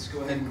 So let's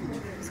go ahead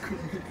and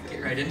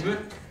get right into it.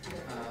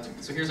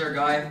 So here's our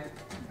guy.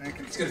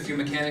 He's got a few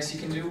mechanics he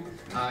can do.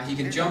 He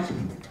can jump.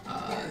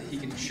 He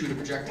can shoot a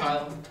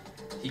projectile.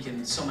 He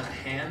can summon a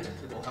hand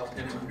that will help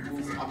him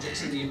move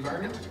objects in the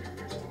environment.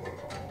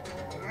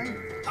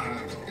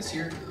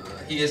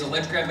 He is a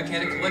ledge grab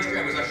mechanic. The ledge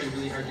grab was actually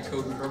really hard to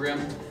code and program.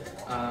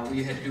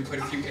 We had to do quite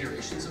a few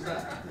iterations of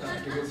that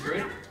to go through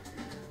it.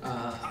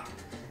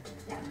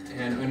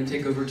 And I'm going to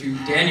take over to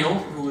Daniel,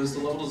 who is the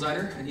level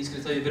designer, and he's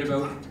going to tell you a bit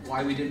about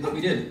why we did what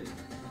we did.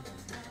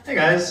 Hey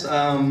guys,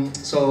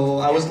 so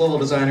I was the level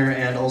designer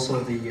and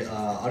also the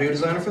audio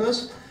designer for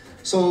this.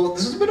 So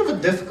this is a bit of a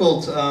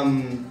difficult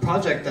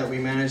project that we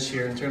managed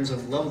here in terms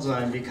of level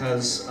design,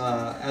 because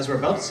as we're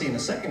about to see in a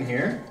second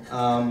here,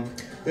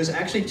 there's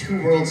actually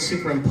two worlds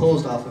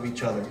superimposed off of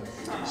each other.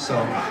 So,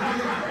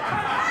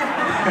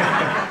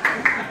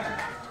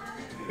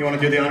 you want to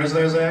do the honors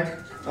there, Zach?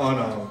 Oh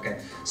no, okay.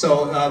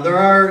 So there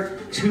are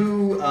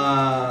two,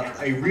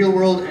 a real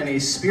world and a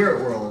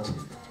spirit world.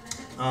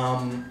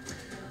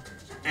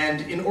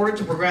 And in order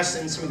to progress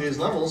in some of these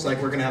levels,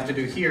 like we're going to have to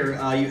do here,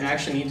 you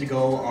actually need to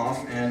go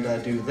off and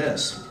do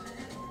this.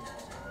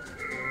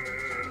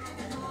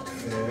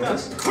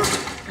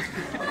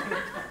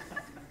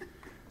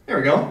 There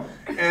we go.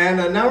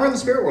 And now we're in the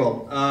spirit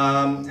world,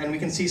 and we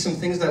can see some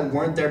things that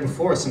weren't there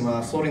before,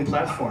 some floating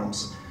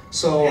platforms.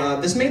 So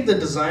this made the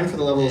design for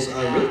the levels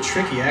really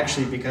tricky,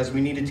 actually, because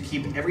we needed to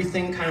keep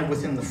everything kind of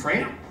within the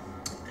frame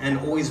and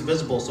always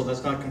visible, so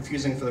that's not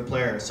confusing for the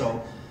player.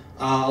 So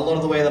a lot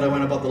of the way that I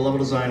went about the level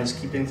design is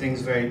keeping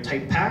things very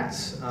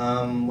tight-packed.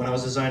 When I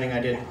was designing, I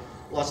did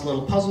lots of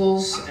little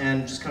puzzles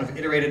and just kind of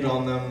iterated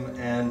on them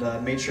and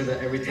made sure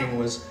that everything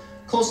was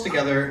close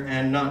together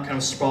and not kind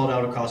of sprawled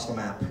out across the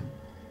map.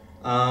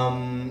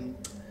 In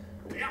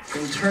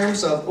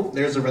terms of, oh,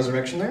 there's a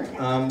resurrection there.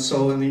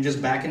 So then you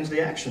just back into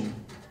the action.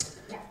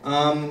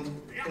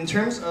 In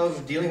terms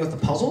of dealing with the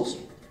puzzles,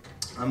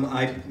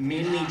 I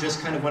mainly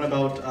just kind of went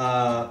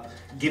about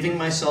giving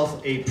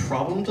myself a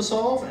problem to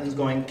solve and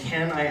going,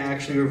 can I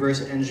actually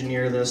reverse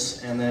engineer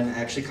this and then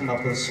actually come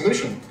up with a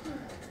solution?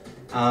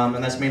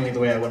 And that's mainly the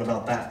way I went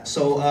about that.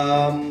 So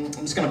I'm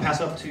just going to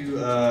pass up to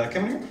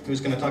Kevin here,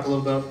 who's going to talk a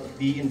little about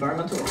the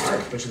environmental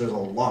art, which there's a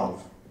lot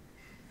of.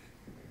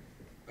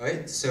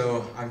 Alright,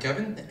 so I'm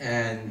Kevin,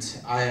 and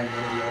I am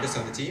one of the artists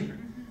on the team.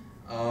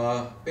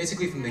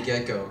 Basically from the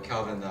get-go,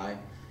 Calvin and I,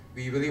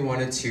 we really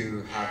wanted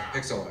to have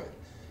pixel art.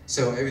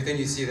 So everything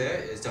you see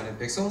there is done in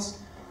pixels.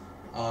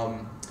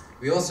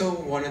 We also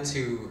wanted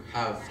to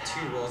have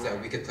two worlds that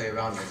we could play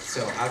around with.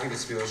 So having the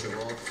spiritual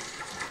world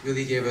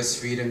really gave us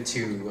freedom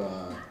to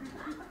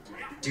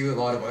do a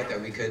lot of art that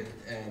we could,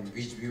 and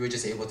we were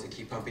just able to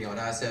keep pumping out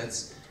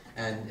assets,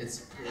 and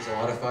it was a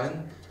lot of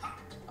fun.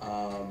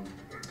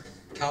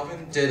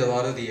 Calvin did a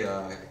lot of the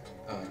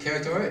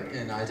character art,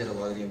 and I did a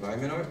lot of the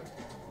environment art.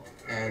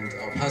 And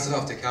I'll pass it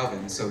off to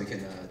Calvin so we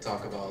can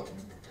talk about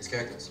his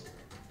characters.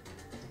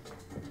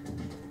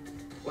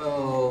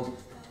 Well,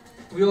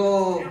 we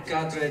all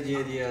got the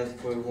idea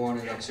that we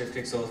wanted extra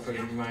pixels for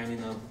the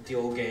reminding of the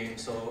old game,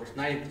 so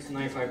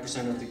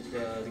 95% of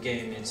the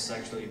game is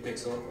actually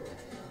pixel.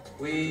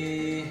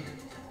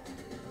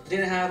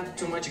 didn't have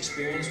too much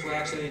experience with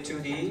actually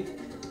 2D,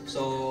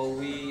 so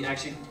we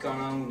actually gone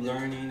on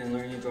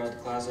learning throughout the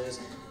classes.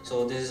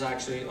 So this is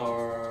actually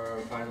our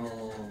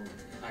final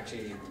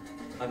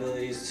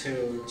abilities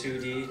to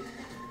 2D.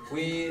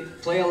 We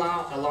play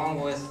along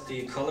with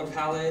the color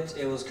palette.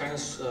 It was kind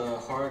of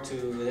hard to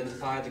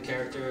identify the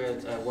character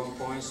at one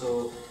point,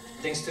 so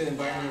thanks to the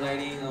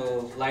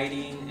environment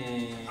lighting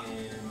and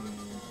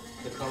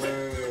the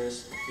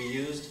colors we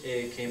used,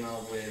 it came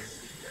out with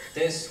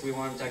this. We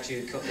wanted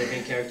actually the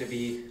main character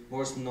be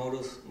more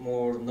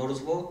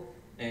noticeable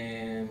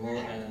and more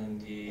in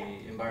the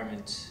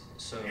environment.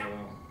 So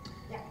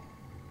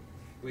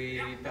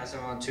we pass it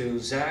on to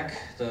Zach,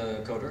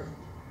 the coder.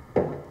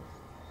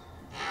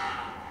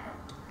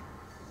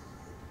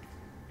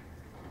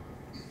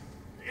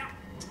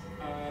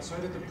 So I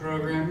did the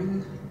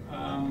programming.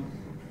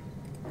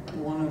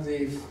 One of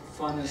the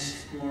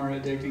funnest, more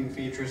addicting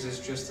features is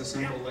just the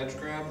simple ledge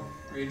grab,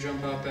 where you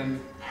jump up and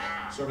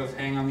sort of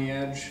hang on the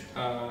edge.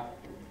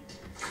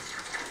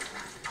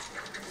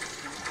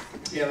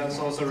 Yeah, that's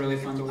also really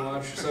fun to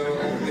watch. So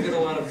we did a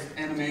lot of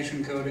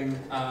animation coding,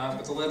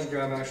 but the ledge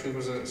grab actually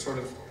was a sort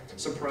of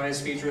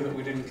surprise feature that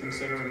we didn't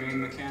consider a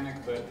main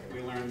mechanic, but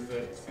we learned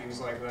that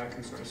things like that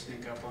can sort of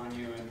sneak up on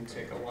you and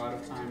take a lot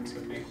of time to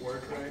make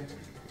work right.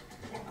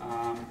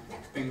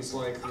 Things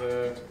like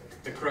the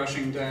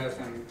crushing death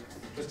and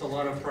just a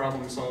lot of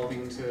problem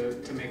solving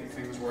to make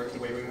things work the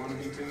way we wanted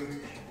them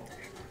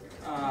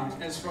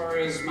to. As far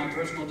as my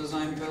personal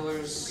design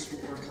pillars,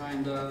 were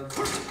kind of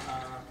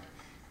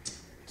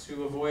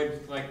to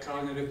avoid like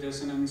cognitive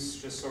dissonance,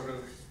 just sort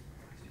of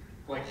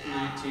like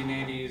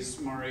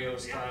 1980s Mario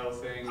style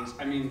things.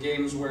 I mean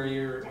games where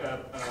you're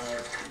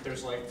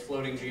there's like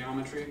floating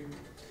geometry.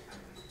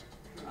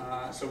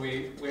 So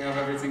we have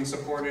everything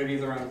supported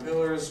either on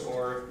pillars,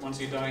 or once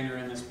you die and you're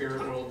in the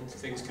spirit world,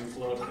 things can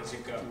float because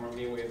you've got more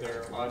leeway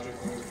there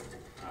logically.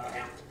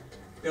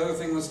 The other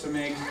thing was to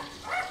make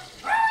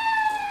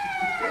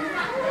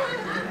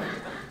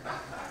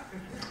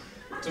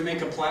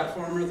a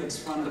platformer that's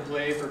fun to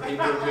play for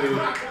people who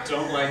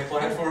don't like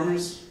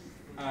platformers,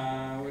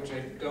 which I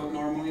don't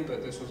normally,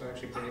 but this was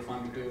actually pretty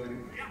fun to do,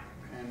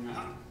 and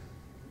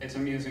it's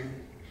amusing.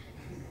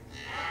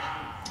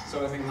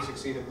 So I think we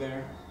succeeded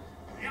there.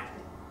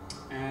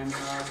 And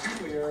I think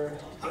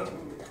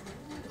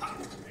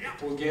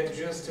we'll get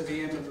just to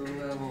the end of the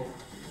level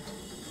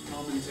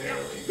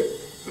momentarily.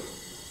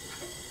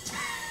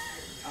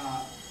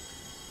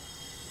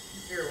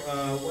 Here,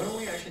 why don't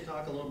we actually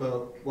talk a little bit,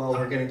 while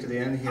we're getting to the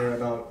end here,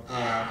 about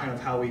kind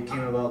of how we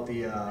came about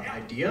the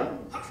idea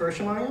for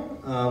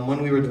Shimano. When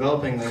we were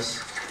developing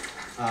this,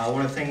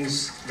 one of the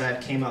things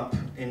that came up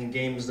in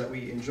games that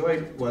we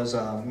enjoyed was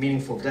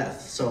meaningful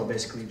death. So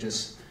basically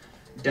just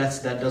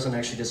death that doesn't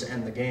actually just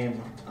end the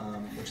game,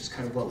 which is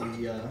kind of what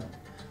we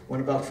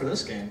went about for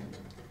this game.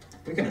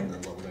 We can end the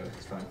level there,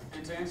 it's fine.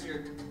 And to answer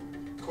your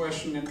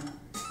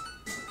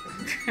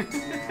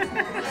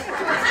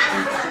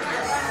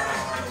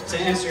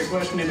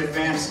question in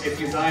advance, if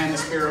you die in the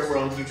spirit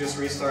world, you just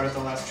restart at the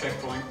last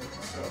checkpoint.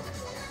 So,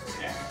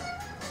 yeah.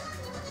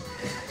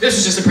 This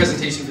was just a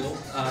presentation, Bill.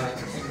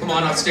 Come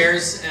on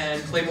upstairs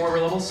and play more of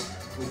our levels.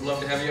 We'd love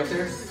to have you up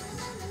there.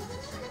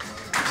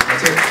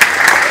 That's it.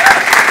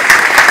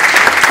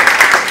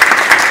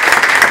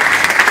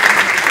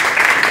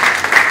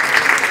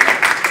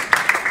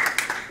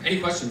 Any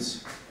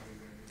questions?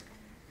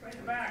 Right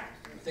in the back.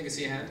 I think I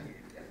see a hand.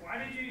 Why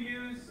did you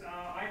use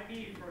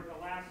IP for the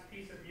last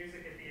piece of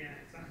music at the end?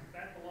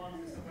 That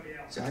belongs to somebody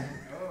else. Zach?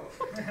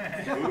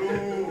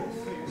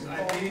 Use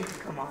IP?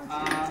 Come on.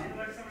 Seems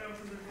like someone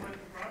else's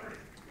intellectual property.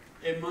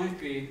 It might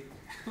be.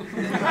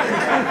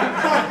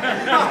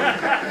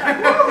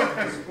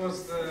 This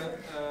was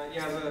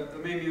the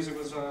main music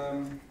was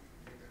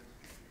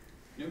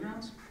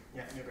Newgrounds?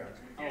 Yeah, Newgrounds.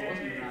 Oh, it was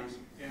Newgrounds,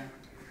 yeah.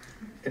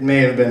 It may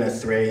have been a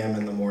 3 a.m.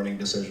 in the morning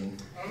decision.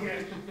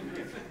 Okay.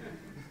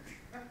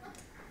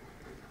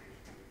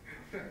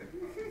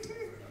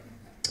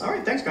 All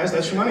right, thanks guys,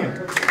 that's Shimano.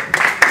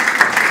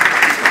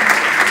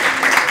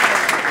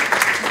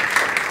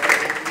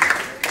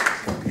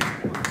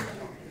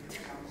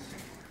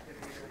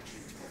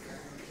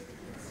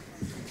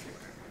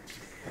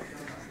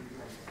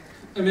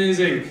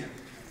 Amazing.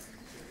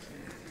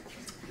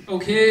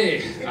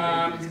 Okay,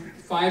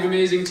 5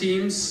 amazing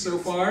teams so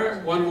far,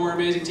 1 more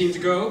amazing team to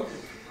go.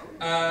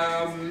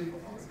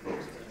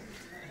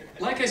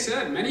 Like I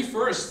said, many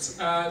firsts.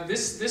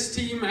 This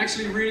team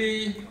actually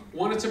really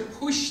wanted to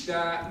push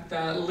that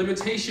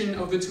limitation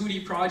of the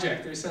 2D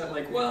project. They said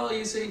like, well,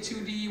 you say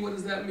 2D, what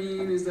does that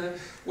mean?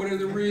 What are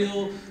the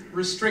real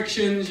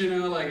restrictions? You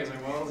know, like I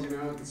said, well, you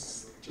know,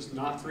 it's just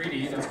not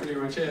 3D. That's pretty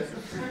much it.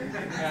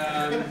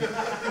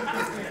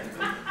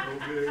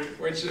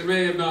 Which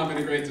may have not been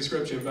a great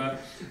description,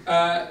 but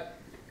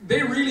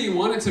they really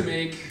wanted to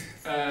make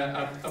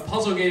a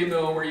puzzle game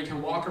though, where you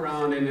can walk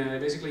around in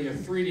basically a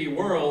 3D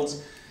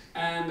world.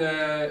 And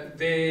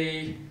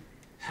they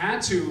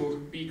had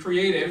to be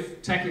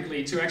creative,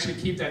 technically, to actually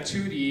keep that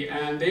 2D.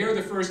 And they are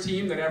the first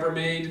team that ever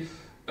made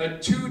a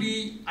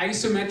 2D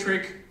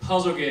isometric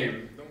puzzle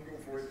game. Don't go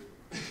for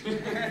it.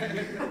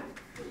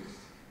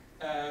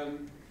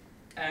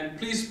 And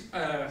please,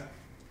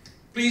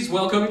 please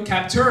welcome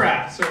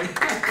Captura. Sorry.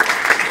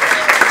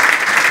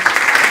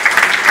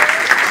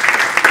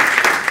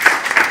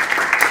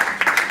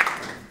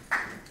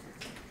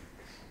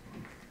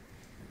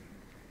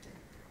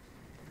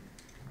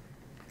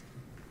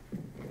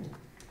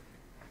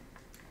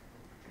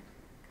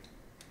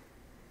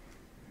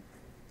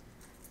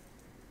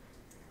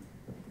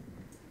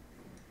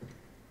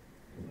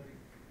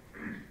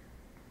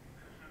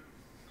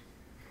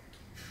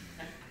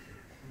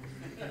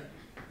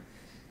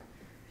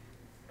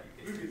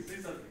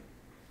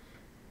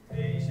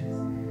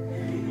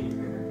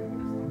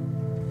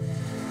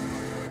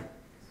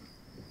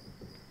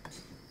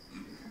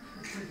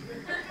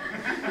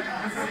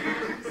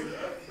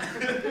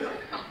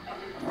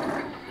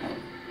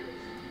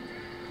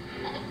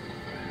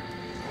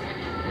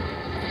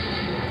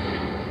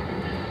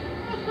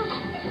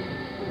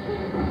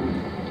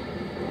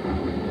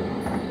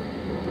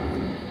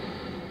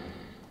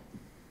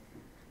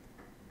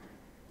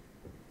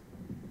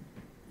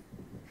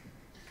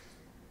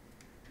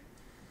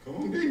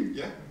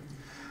 Yeah.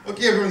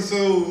 Okay, everyone.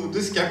 So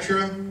this is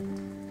Captura,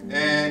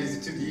 and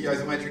it's a 2D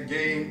isometric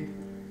game.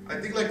 I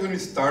think like when we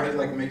started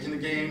like making the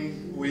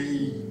game,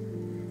 we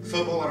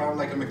fumbled around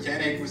like a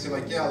mechanic. We said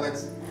like, yeah,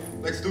 let's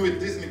do it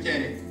this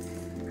mechanic.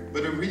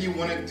 But we really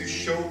wanted to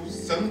show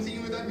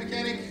something with that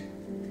mechanic,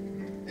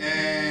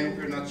 and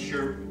we're not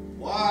sure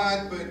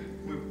what, but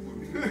we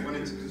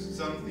wanted to do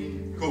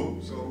something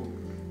cool. So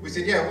we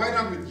said, yeah, why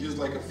not we use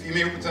like a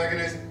female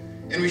protagonist,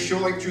 and we show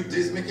like through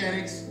these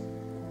mechanics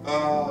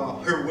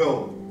her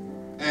will,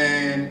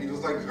 and it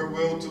was like her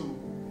will to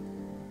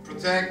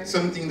protect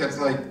something that's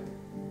like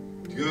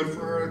good for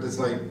her, that's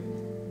like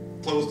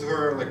close to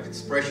her, like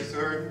it's precious to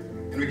her,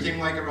 and we came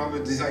like around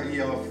with this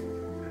idea of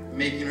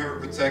making her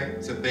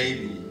protect a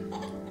baby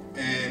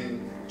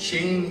and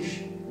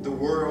change the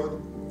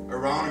world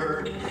around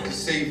her to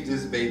save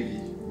this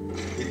baby.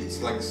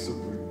 It's like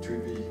super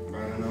trippy,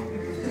 I don't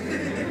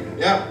know.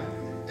 Yeah,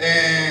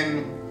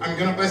 and I'm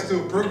gonna pass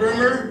to a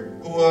programmer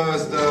who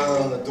was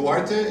the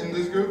Duarte in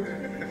this group.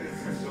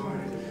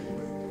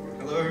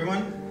 Hello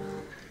everyone.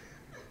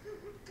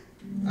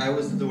 I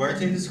was the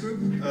Duarte in this group.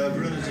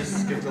 Bruno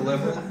just skipped a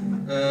level.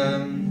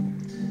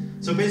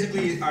 So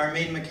basically our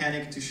main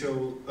mechanic to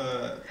show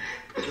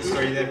the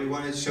story that we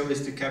wanted to show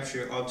is to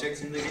capture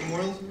objects in the game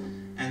world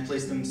and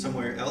place them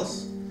somewhere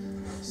else.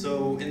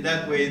 So in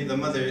that way the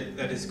mother,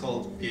 that is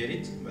called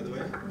Pierit by the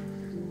way,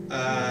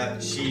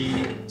 she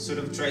sort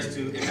of tries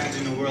to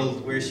imagine a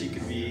world where she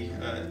could be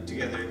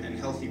together and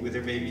healthy with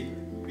her baby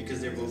because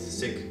they're both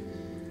sick.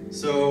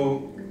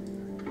 So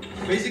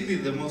basically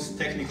the most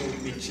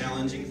technically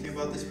challenging thing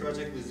about this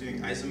project was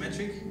doing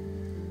isometric.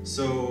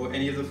 So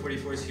any of the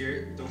 44s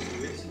here, don't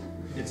do it.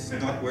 It's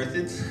not worth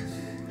it.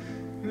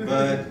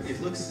 But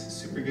it looks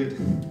super good.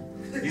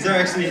 These are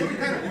actually,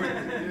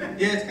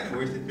 yeah, it's kind of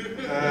worth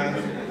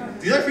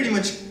it. These are pretty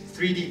much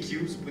 3D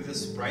cubes with a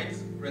sprite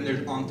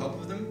rendered on top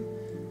of them.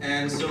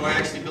 And so I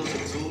actually built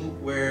a tool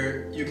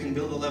where you can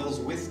build the levels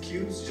with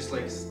cubes, just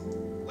like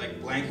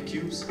blank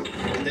cubes.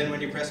 And then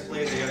when you press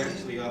play, they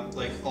actually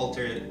like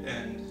alter it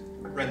and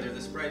render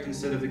the sprite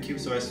instead of the cube.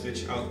 So I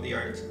switch out the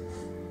art.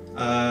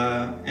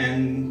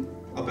 And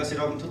I'll pass it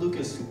on to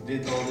Lucas, who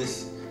did all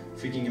this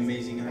freaking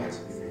amazing art.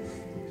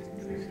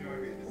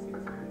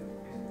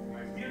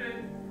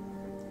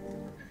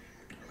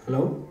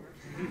 Hello.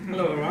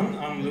 Hello everyone,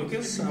 I'm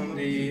Lucas. I'm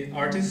the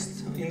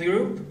artist in the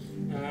group.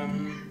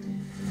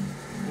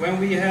 When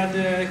we had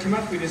come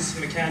up with this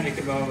mechanic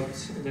about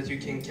that you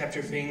can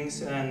capture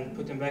things and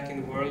put them back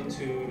in the world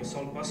to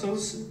solve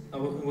puzzles,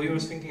 we were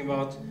thinking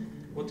about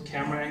what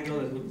camera angle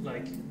that would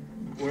like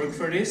work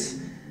for this.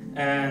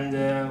 And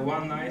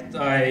one night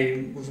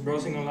I was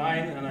browsing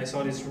online and I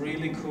saw this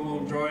really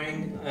cool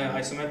drawing,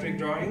 isometric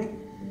drawing.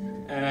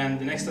 And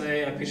the next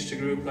day I pitched to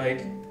the group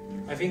like,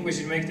 I think we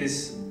should make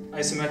this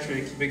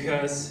isometric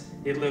because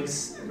it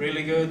looks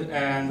really good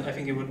and I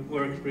think it would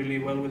work really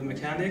well with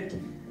mechanic.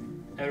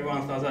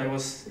 Everyone thought I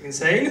was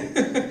insane,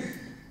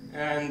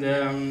 and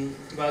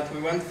but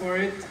we went for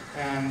it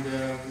and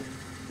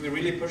we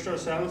really pushed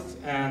ourselves,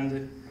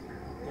 and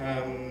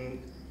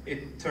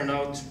it turned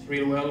out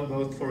real well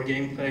both for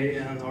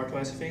gameplay and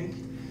art-wise I think.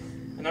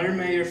 Another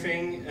major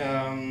thing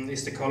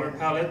is the color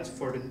palette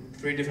for the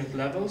 3 different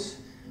levels.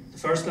 The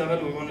first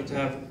level we wanted to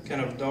have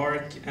kind of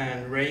dark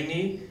and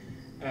rainy,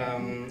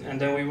 and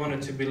then we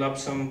wanted to build up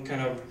some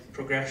kind of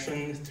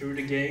progression through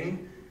the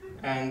game.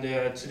 And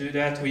to do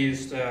that we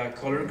used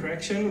color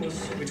correction,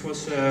 which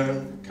was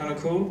kind of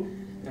cool,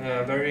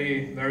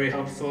 very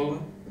helpful.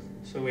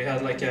 So we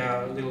had like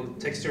a little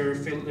texture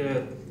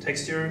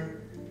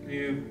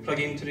you plug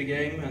into the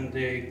game and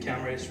the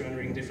camera is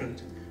rendering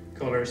different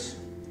colors.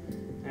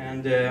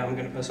 And I'm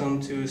going to pass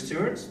on to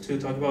Stuart to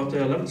talk about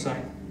the level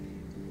design.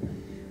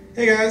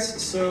 Hey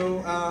guys, so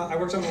I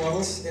worked on the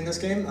levels in this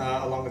game,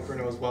 along with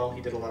Bruno as well. He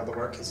did a lot of the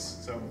work,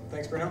 so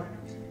thanks Bruno.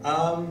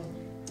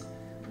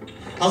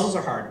 Puzzles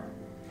are hard.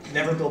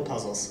 Never build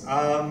puzzles.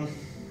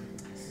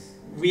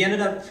 We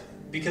ended up,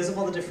 because of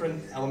all the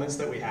different elements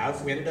that we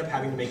have, we ended up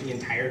having to make the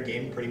entire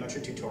game pretty much a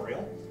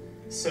tutorial.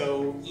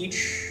 So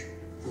each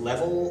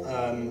level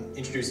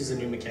introduces a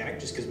new mechanic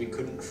just because we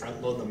couldn't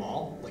front load them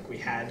all. Like, we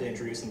had to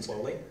introduce them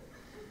slowly.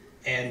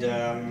 And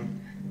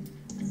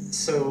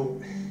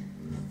so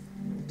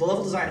the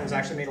level design was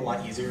actually made a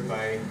lot easier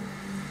by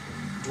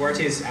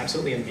Duarte's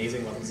absolutely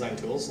amazing level design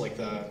tools, like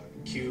the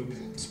cube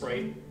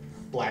sprite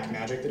black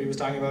magic that he was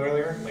talking about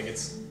earlier. Like,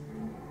 it's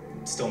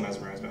still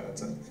mesmerized by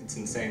it. It's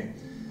insane.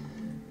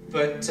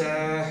 But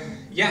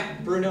yeah,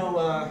 Bruno,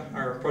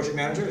 our project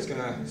manager, is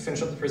going to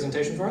finish up the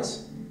presentation for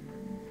us.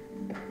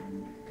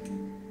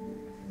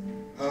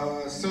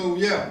 So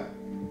yeah,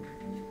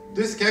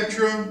 this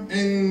capture,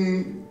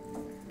 and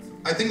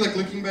I think like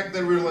looking back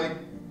that we're like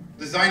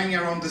designing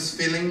around this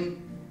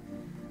feeling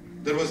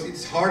that was,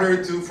 it's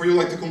harder for you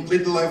like to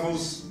complete the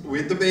levels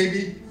with the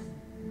baby,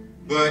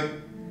 but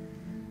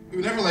we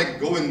never like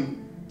go and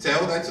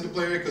tell that to the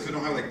player because we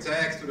don't have like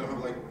text, we don't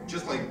have like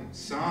just like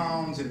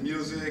sounds and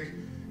music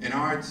and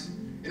art,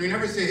 and we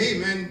never say, hey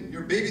man,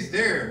 your baby's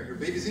there, your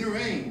baby's in the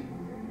rain,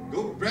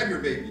 go grab your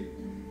baby.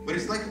 But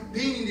it's like a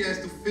pain in the ass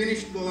to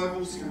finish the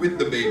levels with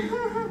the baby.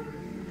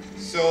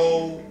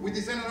 So we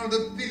decided on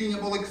the feeling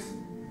about like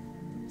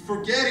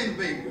forgetting the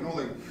baby, you know,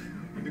 like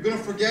you're gonna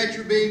forget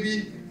your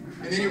baby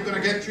and then you're gonna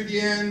get to the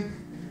end,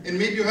 and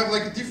maybe you have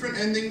like a different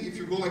ending if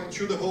you go like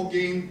through the whole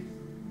game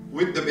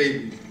with the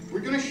baby. We're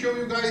gonna show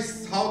you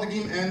guys how the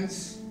game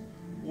ends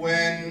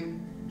when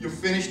you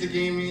finish the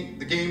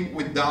game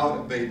without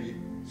a baby.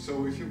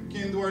 So if you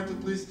can, Duarte,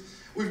 please.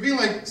 We've been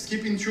like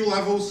skipping through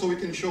levels so we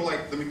can show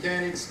like the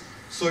mechanics,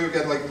 so you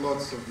get like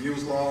lots of view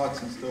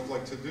slots and stuff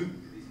like to do.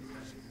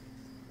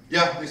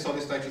 Yeah, they saw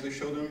the statues, I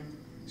showed them.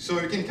 So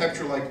you can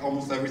capture like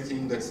almost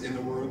everything that's in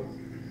the world.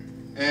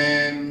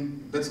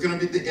 And that's gonna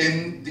be the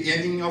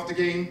ending of the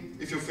game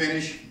if you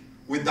finish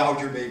without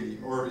your baby,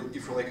 or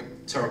if you're like a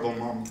terrible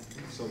mom.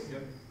 So yeah.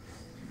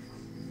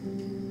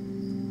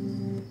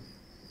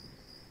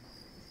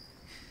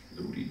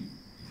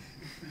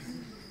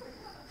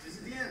 This is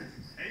the end.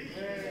 Hey.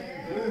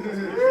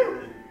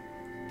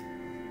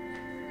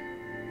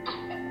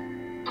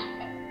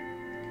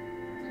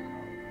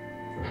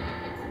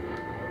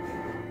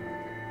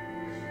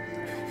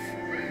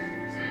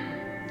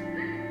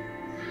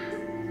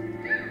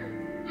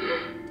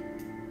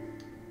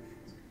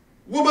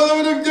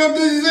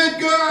 This is it,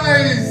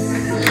 guys!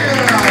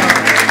 Yeah!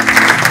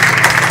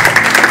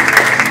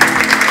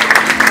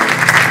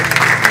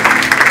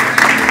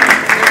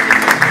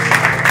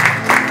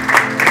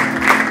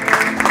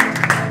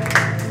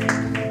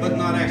 But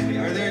not actually.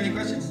 Are there any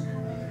questions?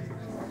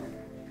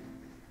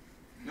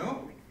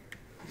 No?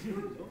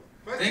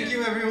 Thank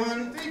you,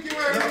 everyone. Thank you,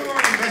 everyone. No,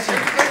 questions?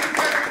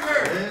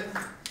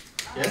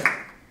 Yes?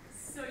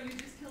 So you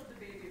just killed the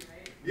baby,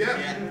 right? Yeah.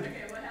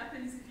 Okay, what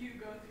happens if you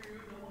go through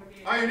the whole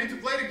game? Oh, you need to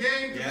play the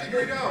game to figure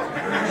it out.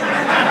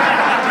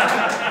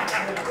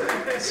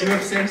 See you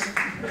upstairs.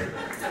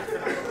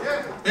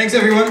 Yeah. Thanks,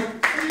 everyone.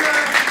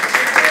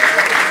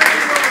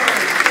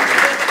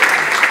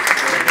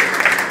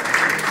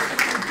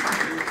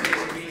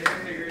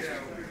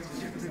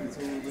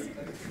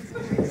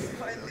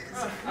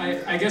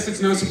 I guess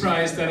it's no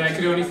surprise that I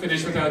could only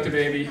finish without the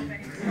baby.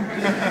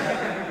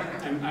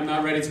 I'm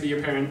not ready to be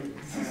a parent.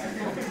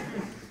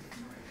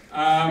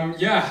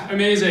 Yeah,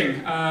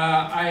 amazing.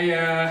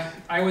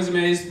 I was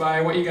amazed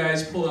by what you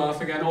guys pulled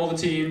off, again, all the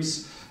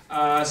teams.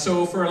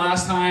 So for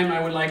last time,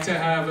 I would like to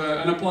have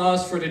an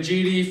applause for the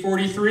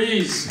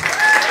GD43s.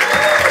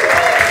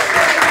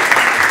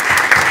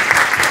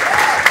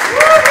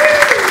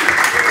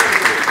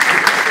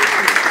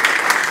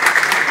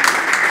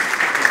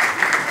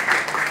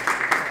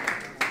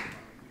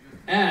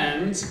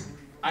 And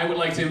I would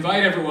like to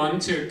invite everyone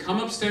to come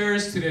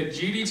upstairs to the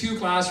GD2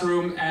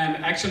 classroom and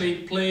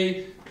actually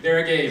play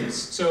their games.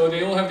 So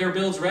they all have their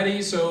builds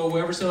ready, so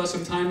whoever still has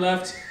some time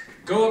left,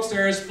 go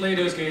upstairs, play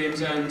those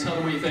games, and tell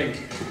them what you think.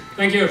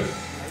 Thank you.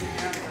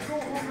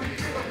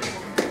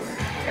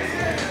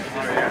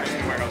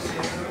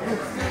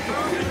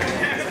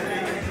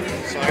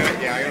 So I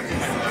got